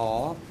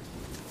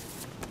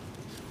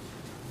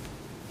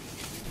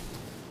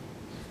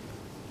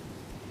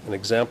 an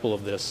example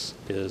of this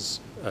is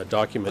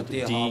document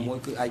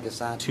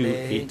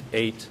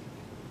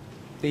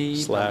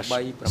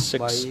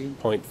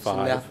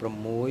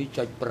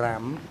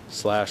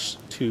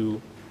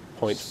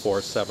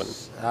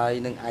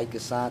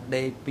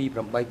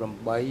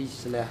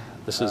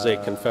This is a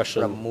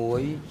confession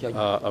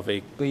of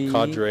a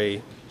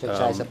cadre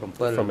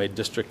from a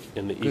district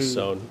in the East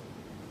Zone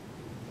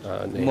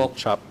named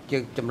Chap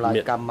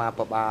Mit.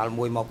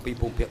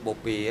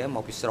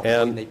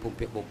 And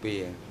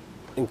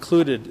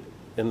included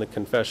in the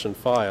confession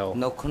file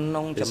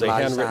is a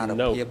handwritten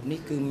note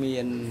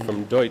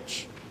from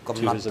Deutsch to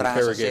his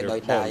interrogator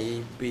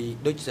Paul.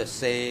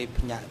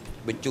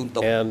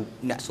 And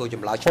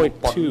point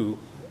 2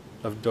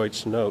 of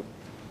Deutsch's note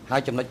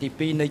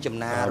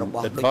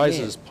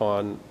advises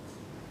upon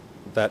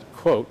that,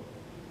 quote,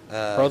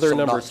 brother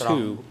number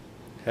 2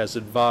 has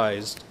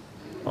advised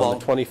on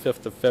the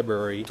 25th of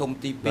February,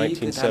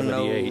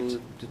 1978,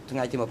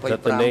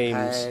 that the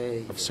names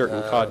of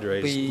certain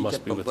cadres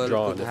must be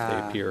withdrawn if they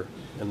appear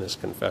in this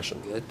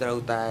confession.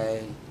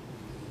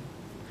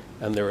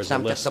 And there is a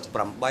list of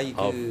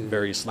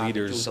various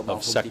leaders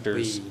of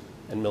sectors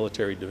and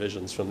military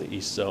divisions from the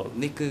East Zone.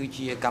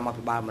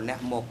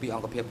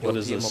 What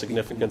is the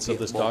significance of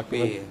this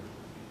document?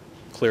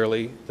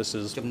 Clearly, this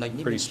is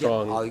pretty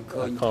strong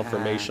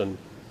confirmation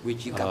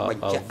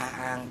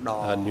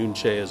of Nuon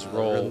Chea's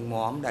role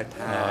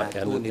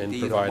in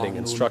providing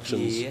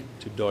instructions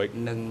to Deutsch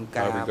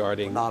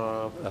regarding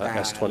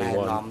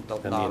S-21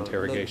 and the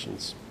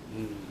interrogations.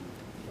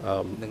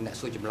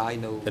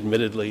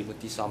 Admittedly,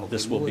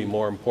 this will be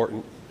more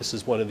important. This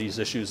is one of these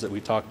issues that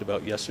we talked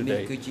about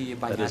yesterday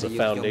that is a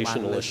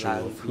foundational issue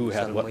of who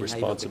had what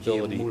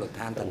responsibility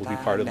that will be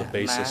part of the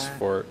basis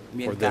for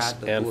this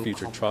and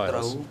future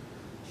trials.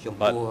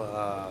 But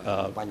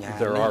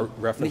there are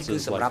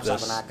references like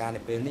this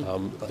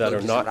that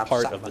are not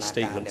part of the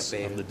statements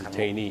of the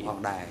detainee.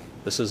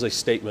 This is a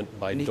statement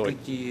by Deutsch,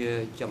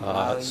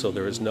 so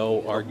there is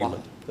no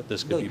argument that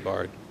this could be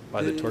barred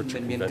by the Torture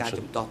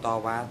Convention,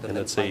 and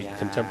it's a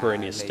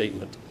contemporaneous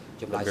statement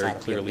that very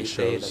clearly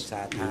shows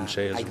Nuon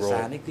Chea's role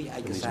in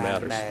these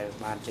matters.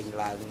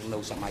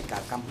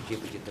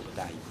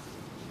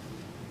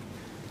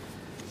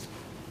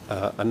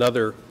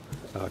 Another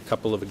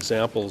couple of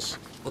examples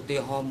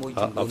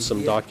of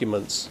some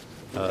documents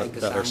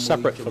that are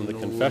separate from the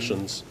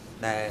confessions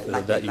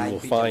that you will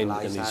find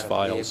in these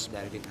files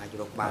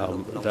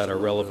that are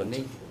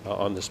relevant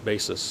on this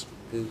basis.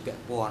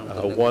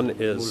 One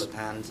is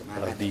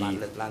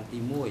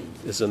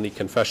in the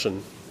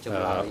confession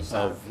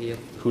of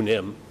Hu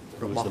Nim,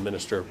 who was the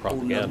Minister of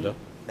Propaganda.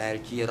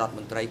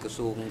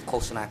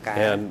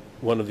 And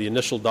one of the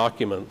initial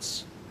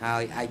documents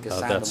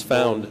that's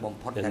found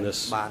in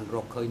this IS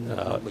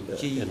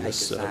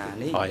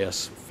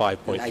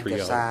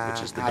 5.30,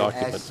 which is the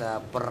document,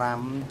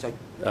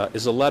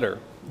 is a letter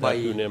that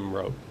Hu Nim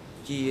wrote.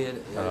 A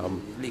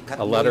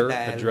letter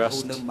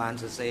addressed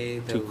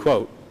to,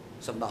 quote,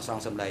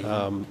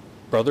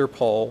 Brother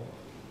Paul,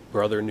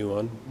 Brother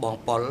Nuon,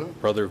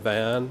 Brother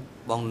Van,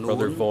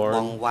 Brother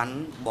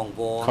Vorn,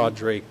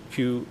 Cadre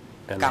Q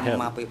and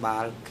Hem.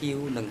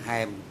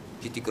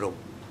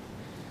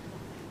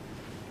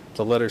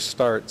 The letter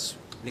starts,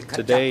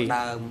 today,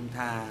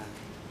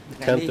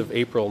 10th of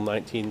April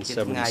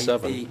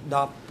 1977,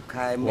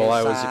 While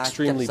I was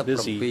extremely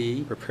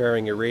busy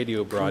preparing a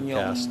radio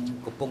broadcast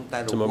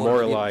to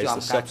memorialize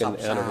the second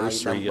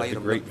anniversary of the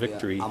Great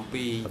Victory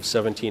of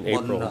 17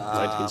 April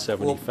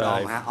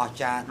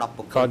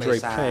 1975, Cadre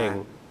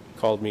Pang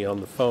called me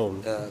on the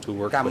phone to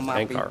work with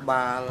Angkar.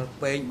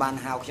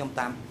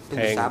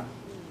 Pang,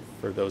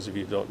 for those of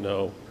you who don't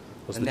know,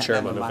 was the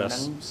chairman of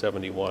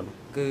S71, one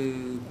of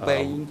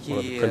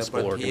the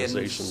principal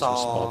organizations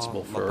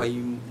responsible for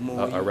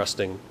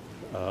arresting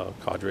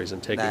cadres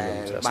and taking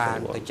them to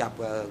S21.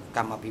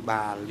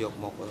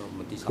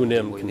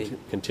 Hunim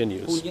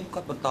continues,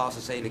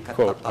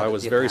 quote, I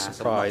was very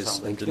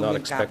surprised and did not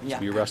expect to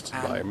be arrested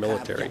by our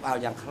military.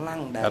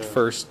 At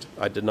first,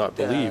 I did not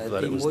believe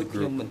that it was the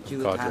group of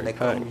Cadre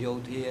Pang.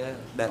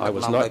 I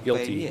was not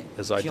guilty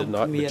as I did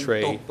not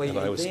betray and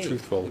I was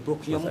truthful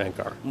with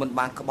Angkar.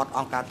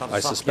 I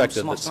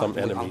suspected that some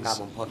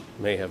enemies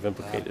may have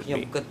implicated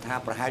me.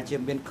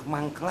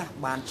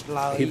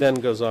 He then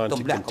goes on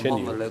to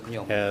continue,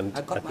 and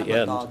at the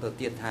end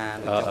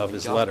of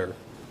his letter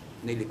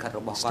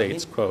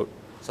states, quote,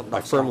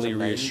 I firmly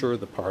reassure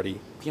the party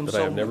that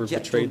I have never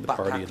betrayed the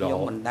party at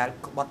all.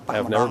 I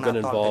have never been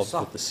involved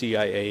with the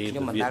CIA, the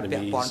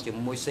Vietnamese, or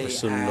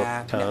Sun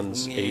Ngoc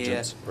Than's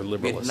agents or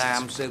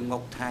liberalists.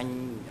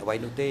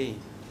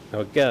 Now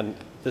again,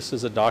 this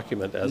is a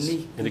document, as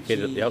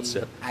indicated at the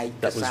outset,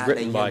 that was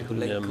written by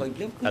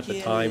Hunim at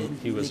the time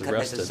he was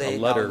arrested, a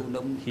letter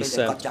he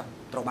sent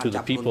to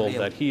the people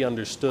that he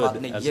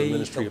understood as a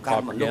Ministry of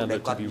Propaganda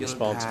to be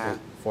responsible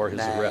for his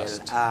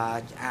arrest.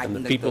 And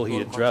the people he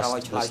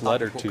addressed this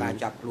letter to,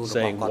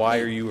 saying, why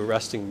are you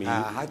arresting me?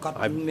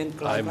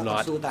 I'm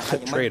not a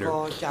traitor.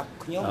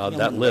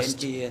 That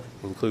list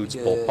includes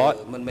Pol Pot,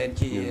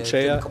 Nuon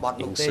Chea,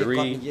 Ieng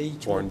Sary,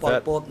 Porn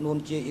Vet,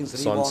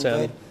 Son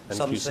Sen, and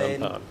Khieu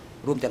Samphan.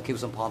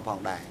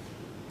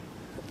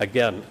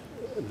 Again,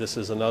 this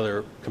is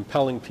another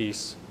compelling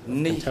piece of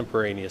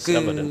contemporaneous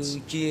evidence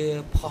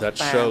that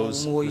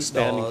shows the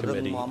Standing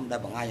Committee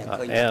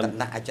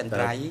and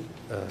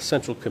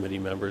Central Committee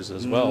members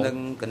as well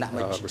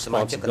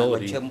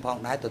responsibility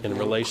in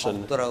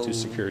relation to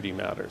security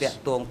matters.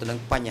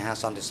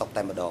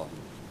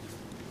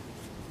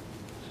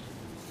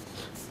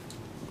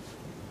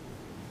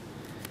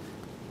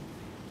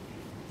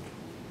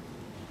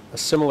 A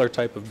similar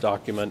type of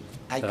document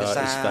is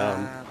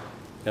found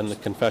in the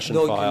confession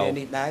file of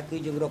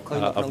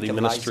the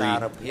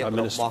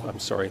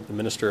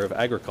Minister of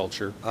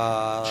Agriculture,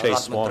 Chae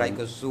Swan,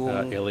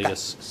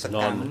 alias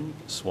Non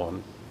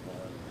Swan.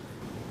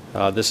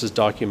 This is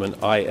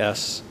document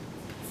IS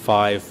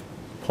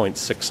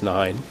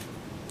 5.69.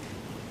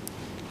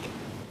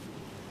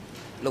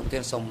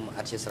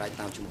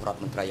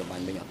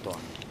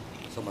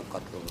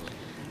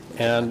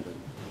 And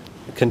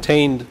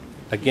contained,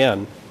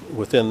 again,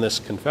 within this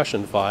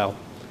confession file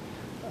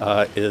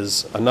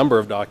is a number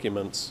of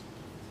documents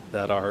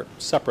that are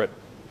separate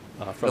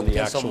from the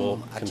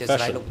actual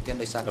confession of the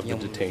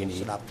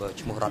detainee.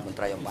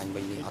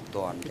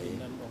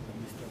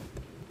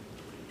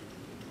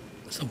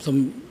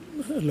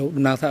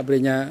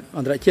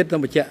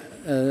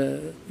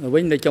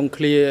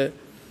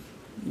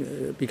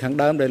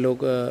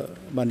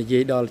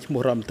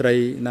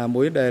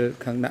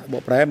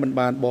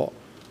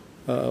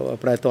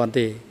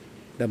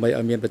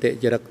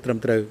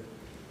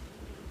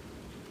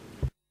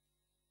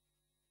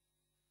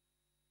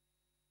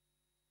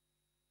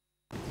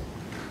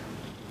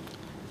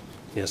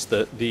 Yes,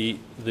 the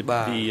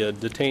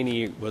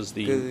detainee was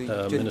the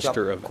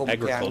Minister of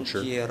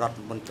Agriculture,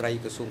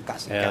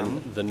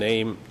 and the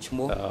name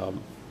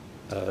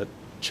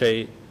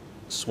Chae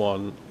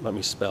Swan, let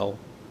me spell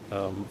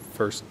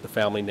first the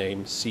family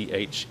name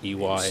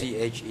C-H-E-Y,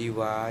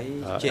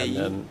 and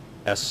then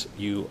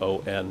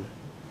S-U-O-N,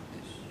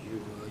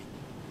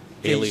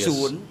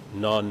 alias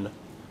Non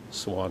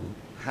Swan,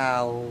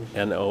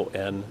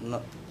 N-O-N,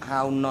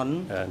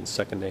 and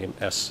second name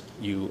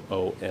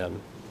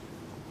S-U-O-N.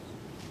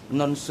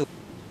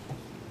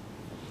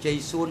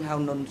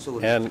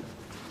 And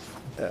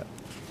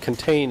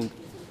contained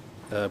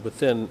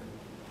within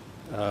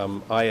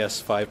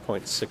IS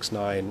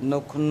 5.69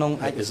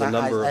 is a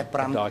number of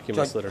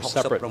documents that are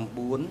separate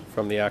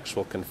from the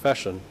actual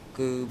confession,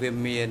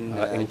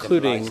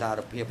 including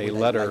a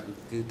letter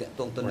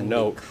or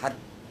note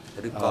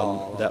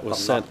that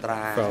was sent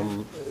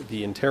from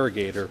the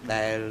interrogator,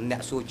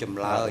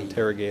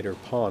 Interrogator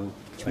Pon,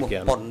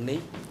 again,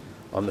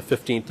 on the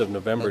 15th of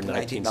November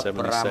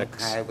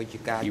 1976.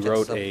 He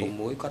wrote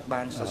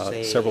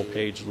a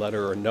several-page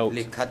letter or note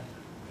to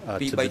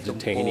the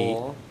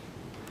detainee,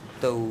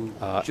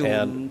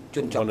 and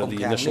one of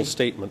the initial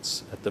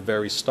statements at the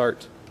very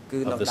start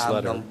of this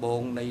letter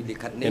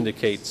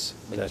indicates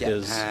that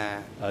his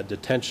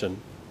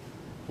detention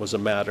was a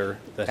matter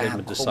that had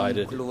been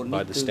decided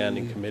by the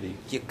Standing Committee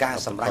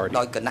of the party.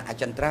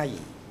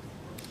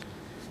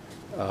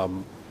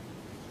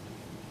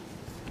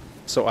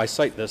 So I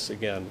cite this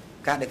again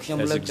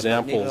as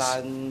examples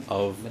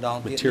of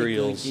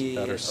materials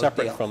that are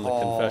separate from the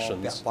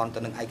confessions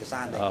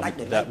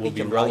that will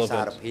be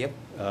relevant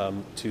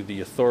to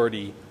the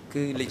authority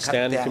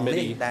Standing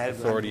Committee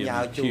authority of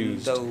the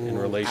accused in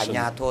relation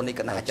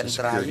to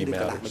security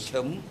matters.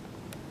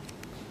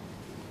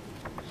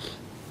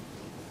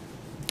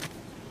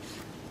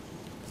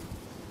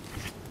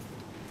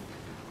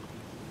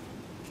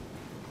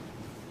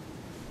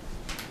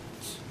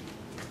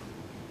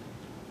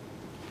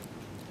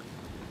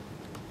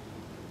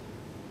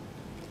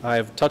 I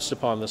have touched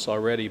upon this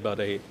already, but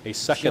a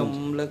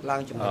second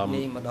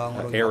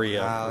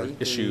area or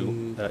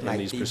issue in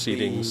these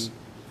proceedings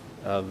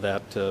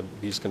that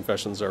these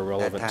confessions are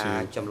relevant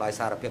to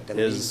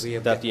is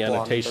that the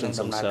annotations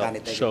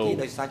themselves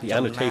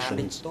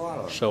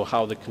show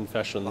how the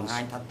confessions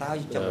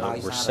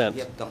were sent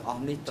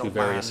to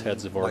various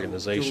heads of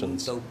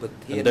organizations,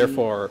 and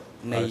therefore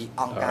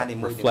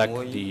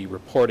reflect the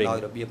reporting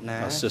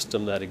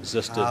system that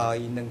existed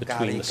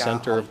between the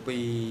center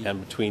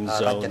and between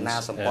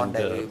zones and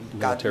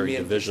military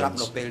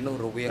divisions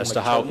as to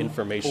how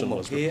information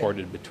was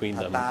reported between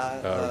them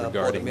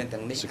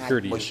regarding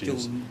security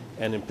issues,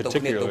 and in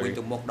particular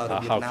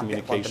how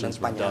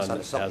communications were done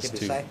as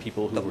to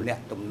people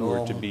who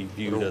were to be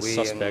viewed as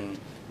suspect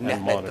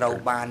and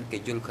monitored.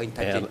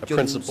 And a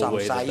principal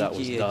way that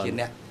was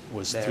done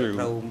was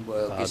through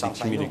the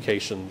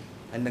communication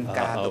of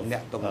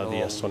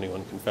the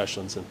S-21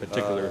 confessions, in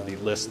particular the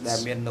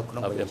lists of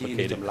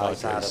implicated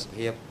cadres.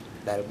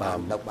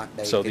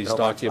 So these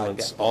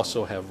documents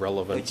also have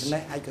relevance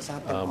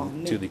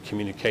to the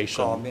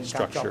communication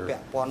structure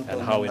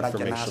and how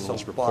information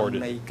was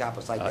reported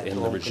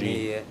in the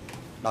regime.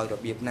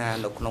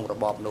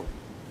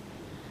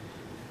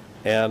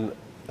 And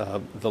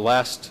the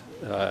last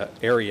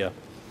area,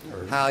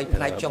 or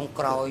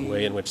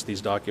way in which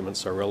these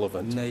documents are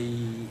relevant,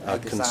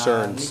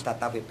 concerns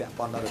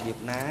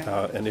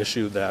an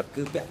issue that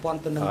is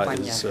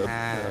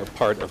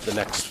part of the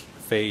next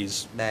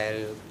phase of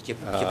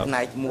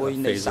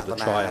the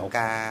trial,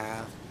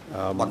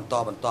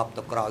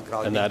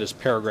 and that is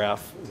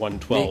paragraph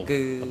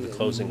 112 of the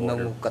closing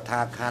order.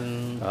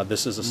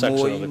 This is a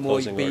section of the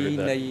closing order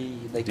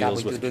that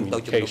deals with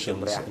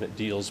communications, and it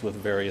deals with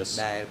various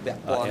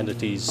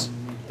entities,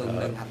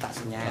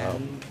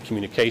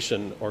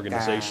 communication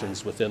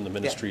organizations within the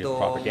Ministry of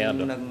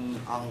Propaganda,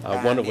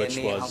 one of which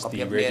was the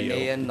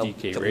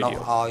DK radio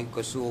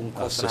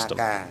system.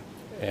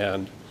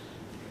 And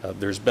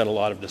there's been a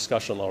lot of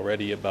discussion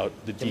already about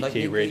the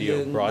DK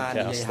radio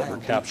broadcasts that were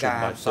captured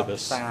by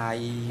FIBIS,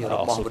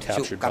 also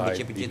captured by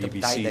the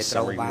BBC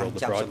summary world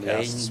of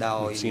broadcasts.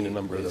 We've seen a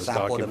number of those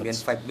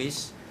documents.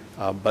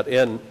 But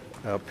in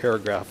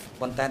paragraph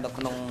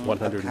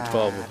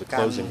 112 of the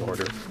closing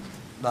order,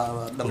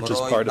 which is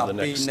part of the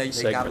next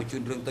segment,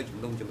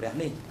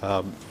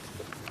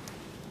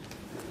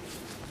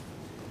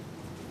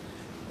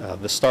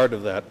 the start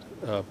of that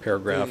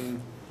paragraph,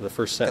 the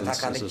first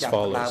sentence is as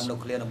follows: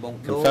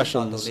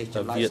 confessions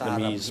of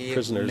Vietnamese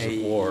prisoners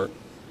of war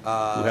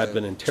who had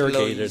been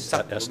interrogated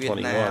at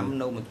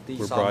S-21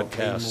 were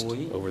broadcast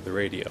over the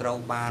radio.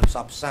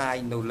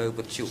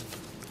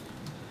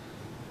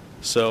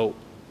 So,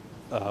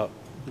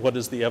 what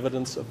is the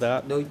evidence of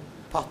that?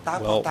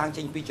 Well,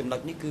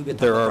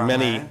 there are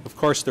many, of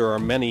course there are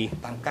many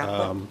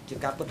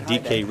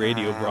DK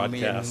radio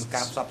broadcasts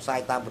that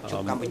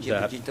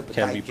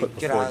can be put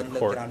before the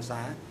court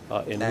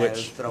in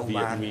which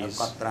Vietnamese,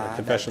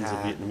 confessions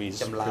of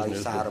Vietnamese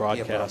prisoners were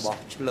broadcast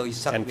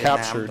and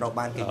captured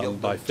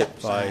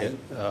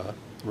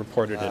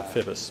reported at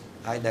FIBIS.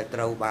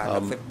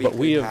 But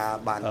we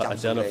have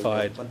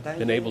identified,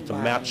 been able to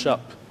match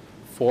up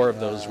 4 of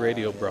those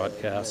radio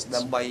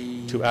broadcasts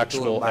to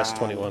actual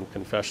S-21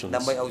 confessions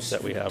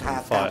that we have in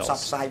files,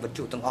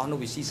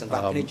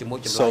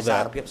 so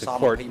that the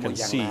court can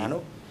see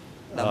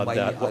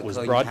that what was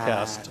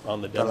broadcast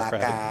on the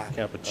Democratic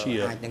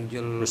Kampuchea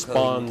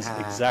responds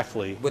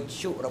exactly to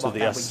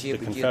the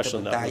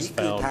confession that was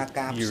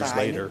found years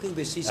later at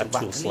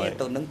Chul Slang.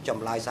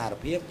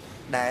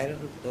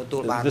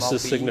 This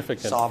is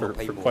significant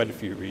for quite a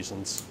few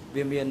reasons.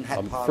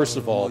 First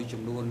of all,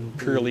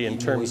 purely in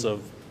terms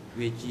of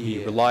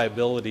the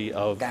reliability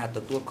of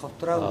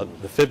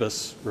the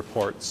FIBIS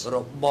reports.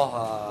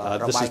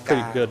 This is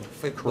pretty good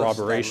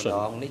corroboration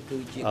that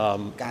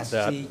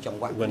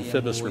when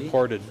FIBIS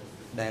reported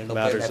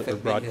matters that were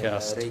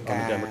broadcast on the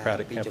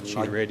Democratic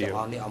Kampuchea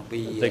radio,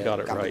 they got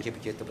it right.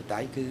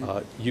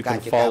 You can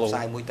follow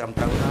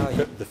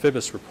the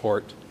FIBIS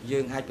report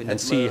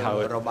and see how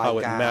it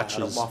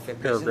matches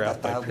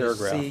paragraph by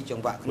paragraph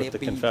with the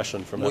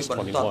confession from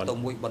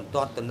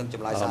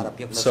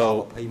S-21.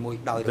 So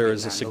there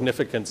is a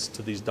significance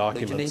to these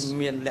documents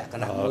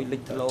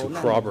to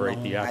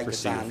corroborate the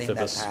accuracy of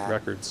FIBIS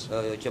records,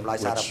 which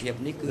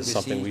is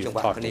something we've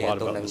talked a lot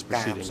about in this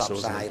proceeding, so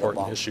it's an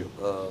important issue.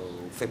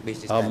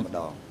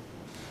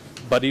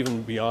 But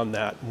even beyond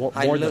that,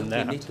 more than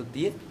that,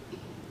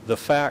 the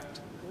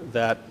fact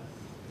that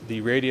the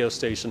radio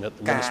station at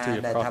the Ministry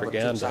of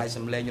Propaganda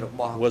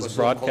was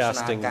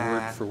broadcasting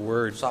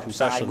word-for-word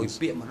confessions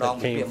that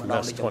came from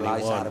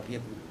S-21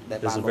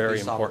 is a very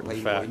important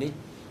fact,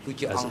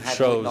 as it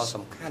shows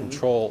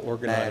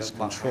organized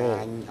control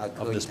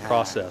of this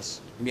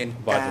process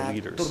by the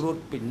leaders.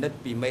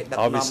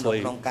 Obviously,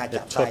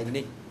 it took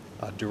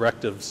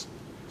directives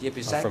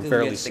from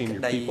fairly senior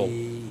people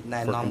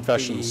for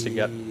confessions to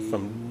get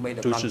from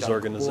Dush's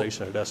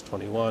organization at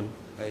S21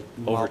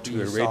 over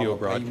to a radio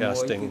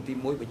broadcasting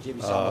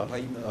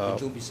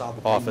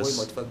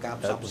office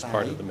that was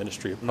part of the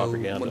Ministry of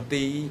Propaganda.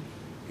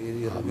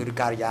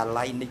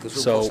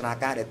 So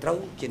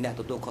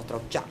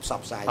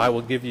I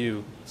will give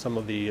you some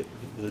of the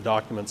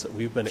documents that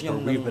we've been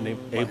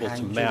able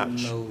to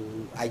match the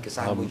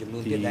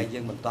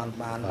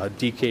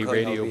DK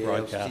radio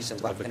broadcast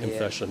of a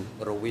confession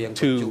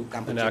to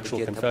an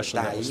actual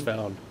confession that was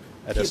found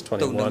at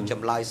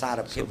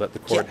S21, so that the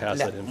court has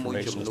that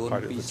information as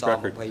part of its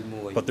record.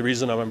 But the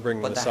reason I'm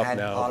bringing this up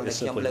now is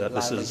simply that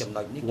this is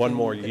one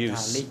more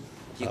use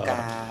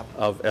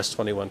of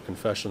S21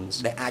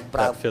 confessions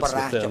that fits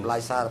within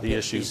the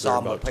issues that are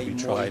about to be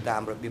tried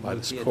by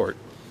this court.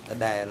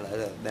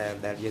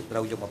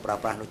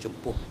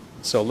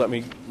 So let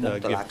me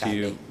give to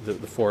you the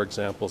 4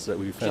 examples that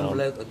we found.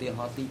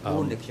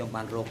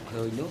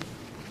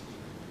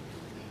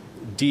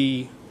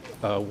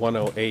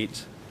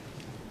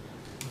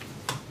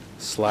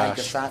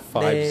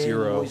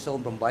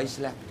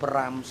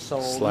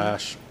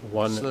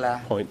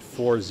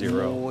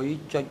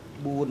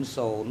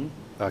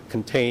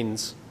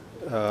 contains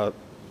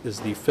is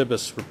the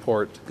Phoebus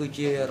report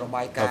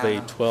of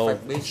a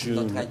 12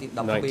 June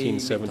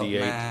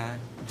 1978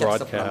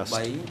 broadcast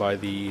by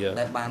the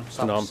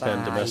Phnom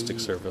Penh Domestic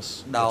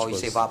Service, which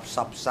was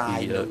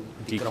the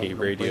DK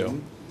radio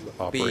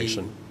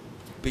operation,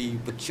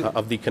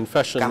 of the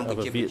confession of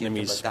a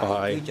Vietnamese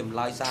spy,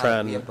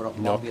 Tran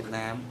Ngoc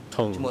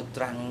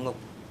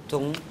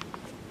Tung,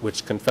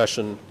 which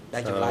confession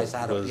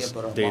was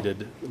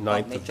dated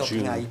 9th of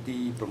June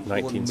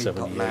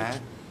 1978.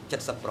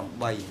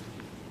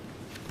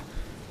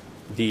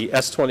 The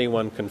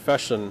S21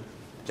 confession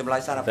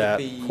that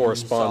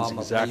corresponds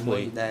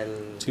exactly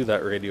to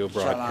that radio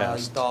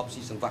broadcast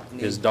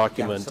is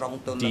document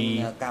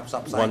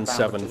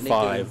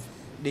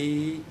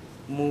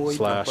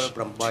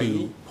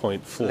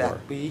D175/2.4,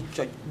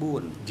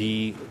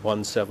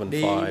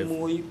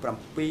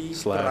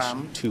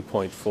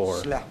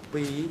 D175/2.4,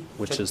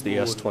 which is the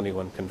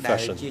S21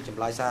 confession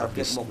of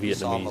this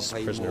Vietnamese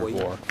prisoner of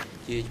war.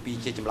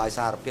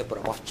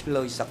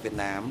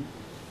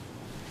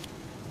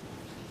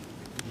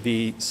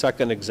 The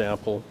second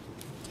example,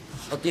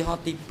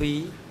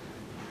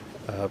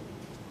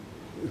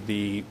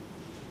 the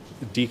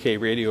DK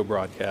radio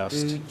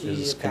broadcast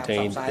is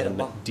contained in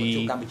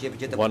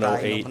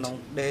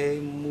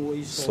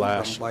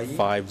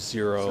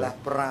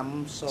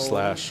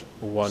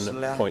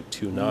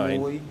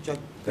D108/50/1.29.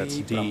 That's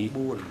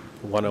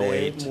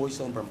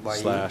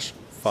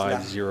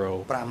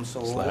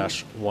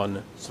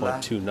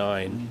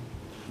D108/50/1.29.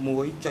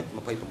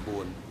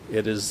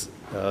 It is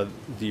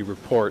the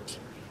report,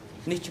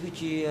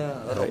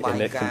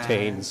 and it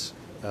contains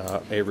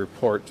a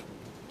report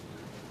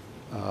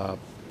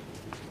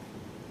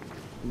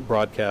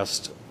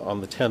broadcast on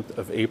the 10th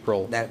of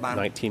April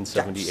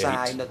 1978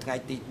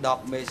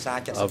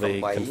 of a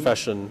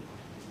confession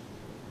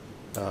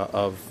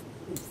of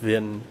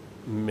Vinh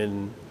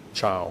Minh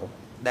Chau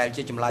that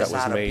was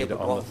made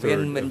on the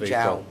 3rd of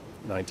April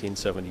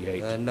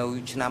 1978.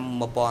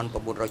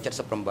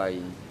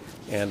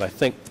 And I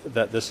think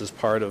that this is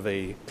part of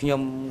a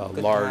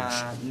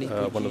large,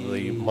 one of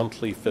the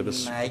monthly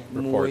Phoebus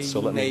reports. So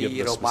let me give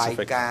the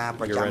specific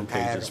year-end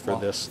pages for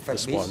this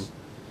one.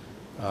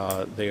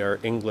 They are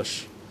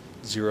English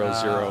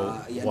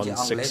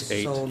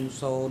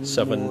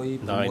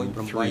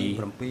 00168-793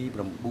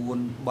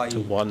 to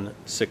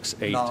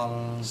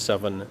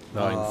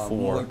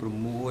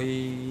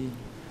 168-794.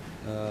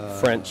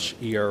 French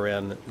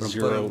ERN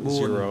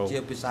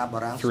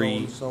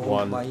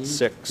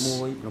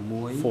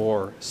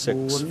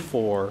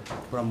 00316-464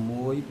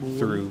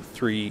 through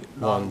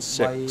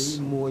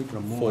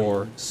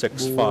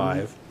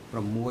 316-465.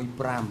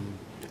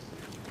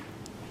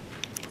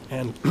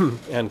 And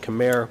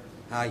Khmer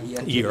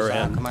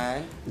ERN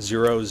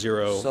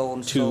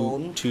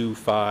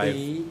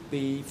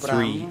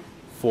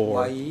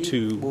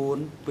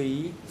 00225-342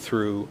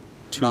 through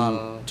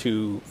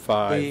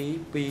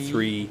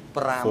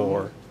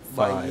 225-345.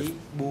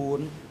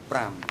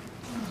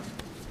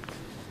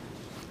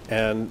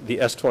 And the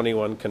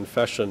S21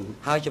 confession,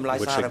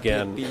 which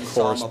again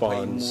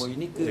corresponds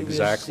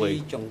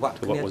exactly to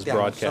what was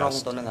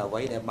broadcast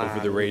over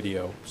the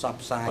radio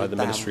by the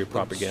Ministry of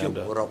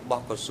Propaganda,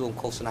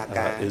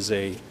 is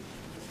a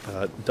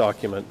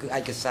document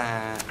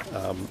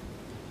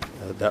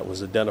that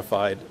was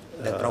identified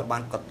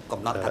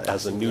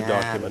as a new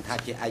document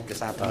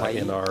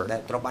in our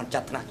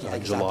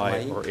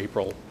July or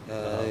April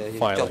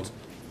filing.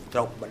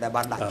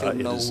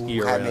 It is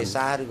ERN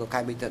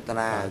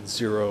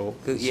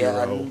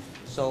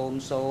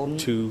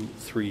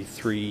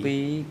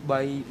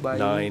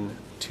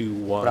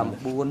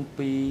 00233-921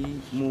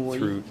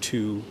 through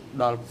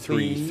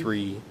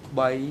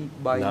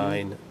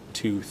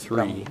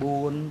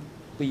 233-923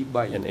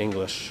 in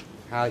English.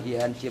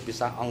 In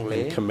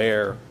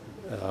Khmer,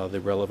 the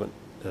relevant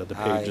the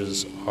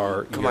pages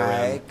are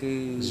ERN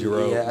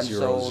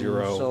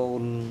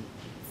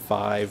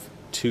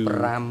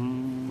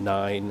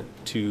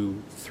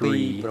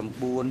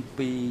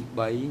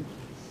 000529223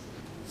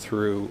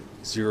 through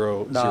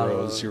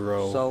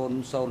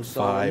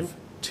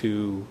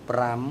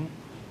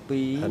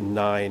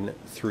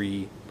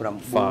 0005293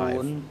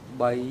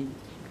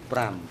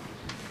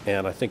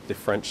 And I think the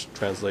French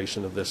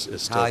translation of this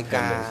is still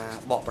pending.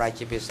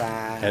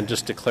 And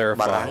just to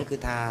clarify,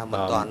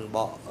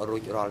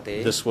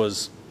 this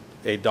was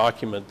a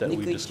document that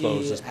we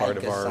disclosed as part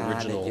of our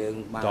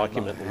original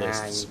document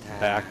lists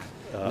back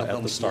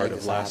at the start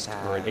of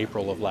or in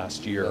April of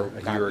last year,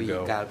 a year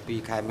ago,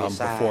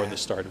 before the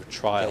start of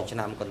trial.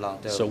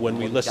 So when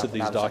we listed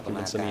these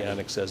documents in the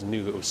annex as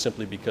new, it was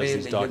simply because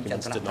these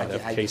documents did not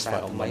have case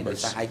file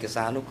numbers.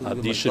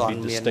 These should be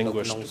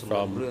distinguished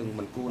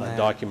from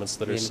documents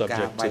that are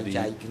subject to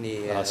the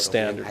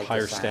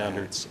higher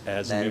standards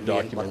as new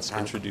documents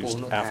introduced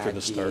after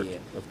the start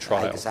of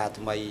trial. So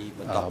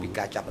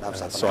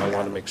I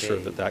want to make sure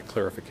that that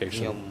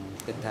clarification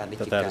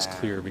that is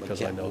clear,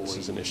 because I know this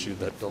is an issue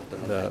that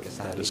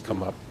has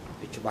come up.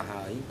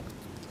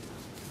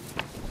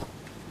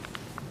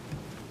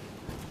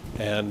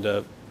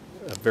 And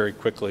very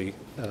quickly,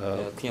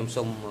 the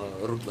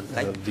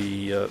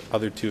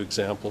other two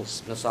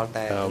examples,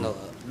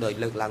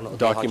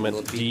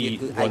 document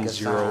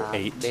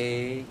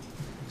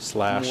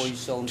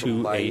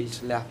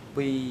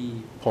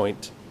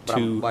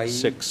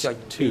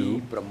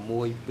D108/28.262.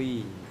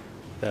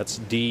 That's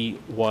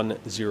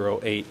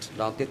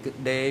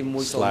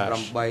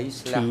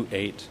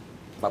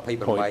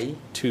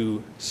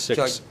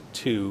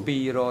D108/28.262.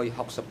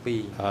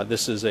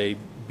 This is a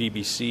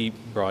BBC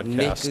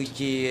broadcast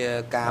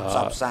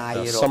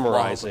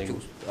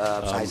summarizing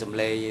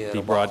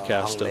the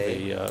broadcast of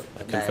a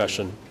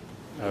confession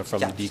from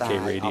the DK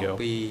radio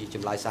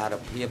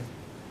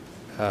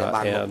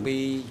and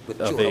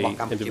of an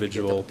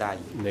individual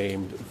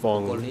named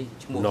Vong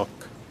Nok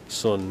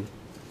Sun.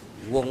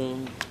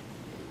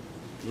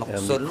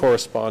 And the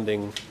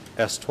corresponding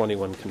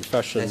S21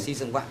 confession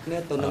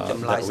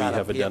that we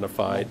have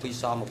identified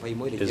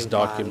is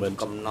document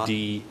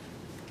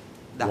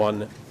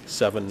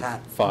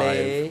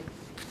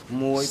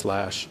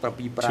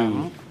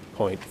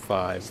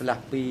D175/2.5.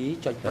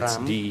 That's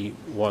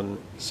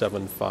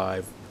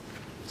D175/2.5.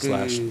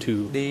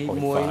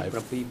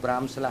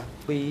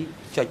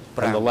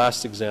 And the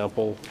last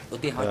example, the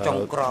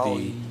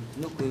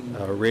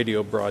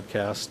radio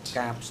broadcast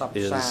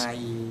is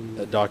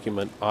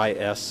document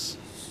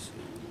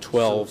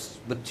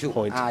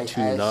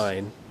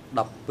IS12.29,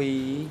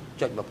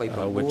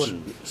 which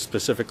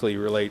specifically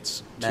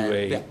relates to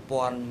a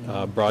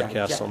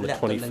broadcast on the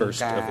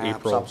 21st of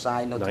April,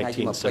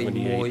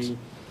 1978,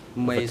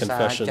 of a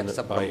confession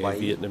by a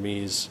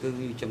Vietnamese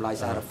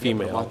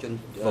female,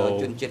 Vo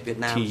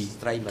Thi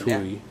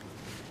Thuy.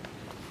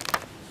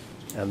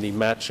 And the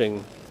matching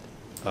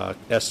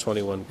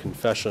S21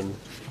 confession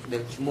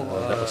that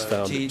was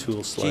found at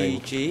Tool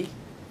Slang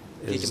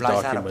is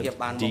document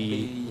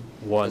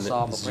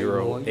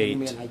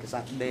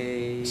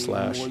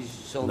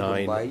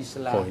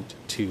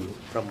D108/9.2.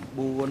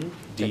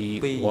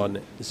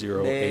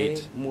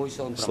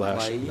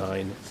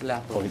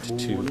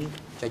 D108/9.2.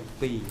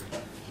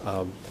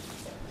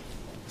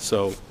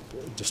 So,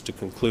 just to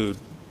conclude,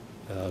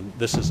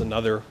 this is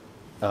another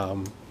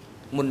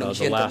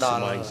the last of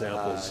my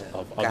examples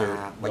of other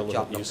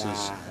relevant uses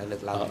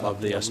of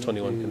the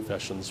S21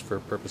 confessions for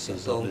purposes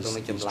of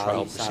these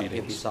trial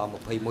proceedings.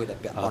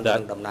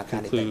 That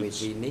concludes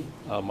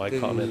my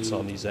comments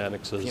on these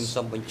annexes.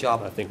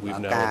 I think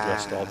we've now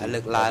addressed all the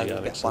annexes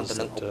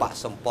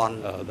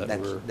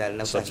that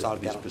were subject to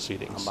these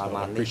proceedings. So I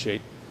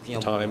appreciate the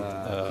time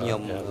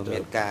and we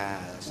have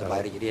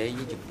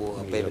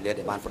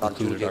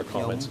concluded our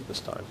comments at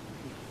this time.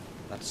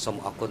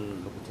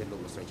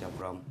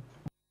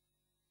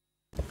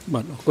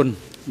 បាទអរគុណ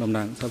តំ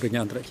ណាងសាធារណ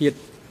អន្តរជាតិ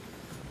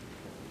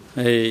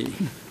ហើយ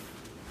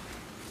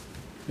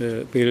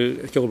ពេល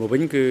ចូលមកវិ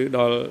ញគឺដ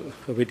ល់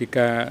វេទិ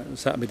កា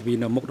សហមេធាវី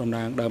នៅមុខតំ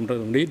ណាងដើមរដ្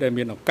ឋនេះដែល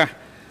មានឱកាស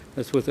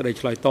ធ្វើសេចក្តី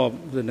ឆ្លើយតប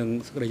ទៅនឹង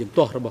សេចក្តីជំ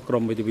ទាស់របស់ក្រ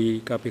មមេធាវី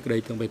ការពីក្តី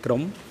ទាំង3ក្រុ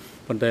ម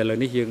ប៉ុន្តែឥឡូវ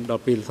នេះយើងដ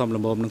ល់ពេលសំល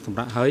មមនឹងសម្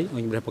រាប់ហើយអ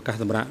ង្គព្រះប្រកាស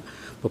សម្រាប់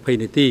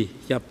20នាទី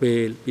ចាប់ពេ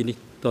លពីនេះ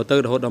តទៅ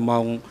រហូតដល់ម៉ោ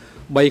ង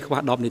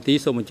3:10នាទី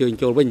សូមអញ្ជើញ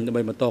ចូលវិញដើម្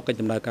បីបន្តកិច្ច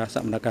ដំណើរការស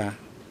កម្មភាព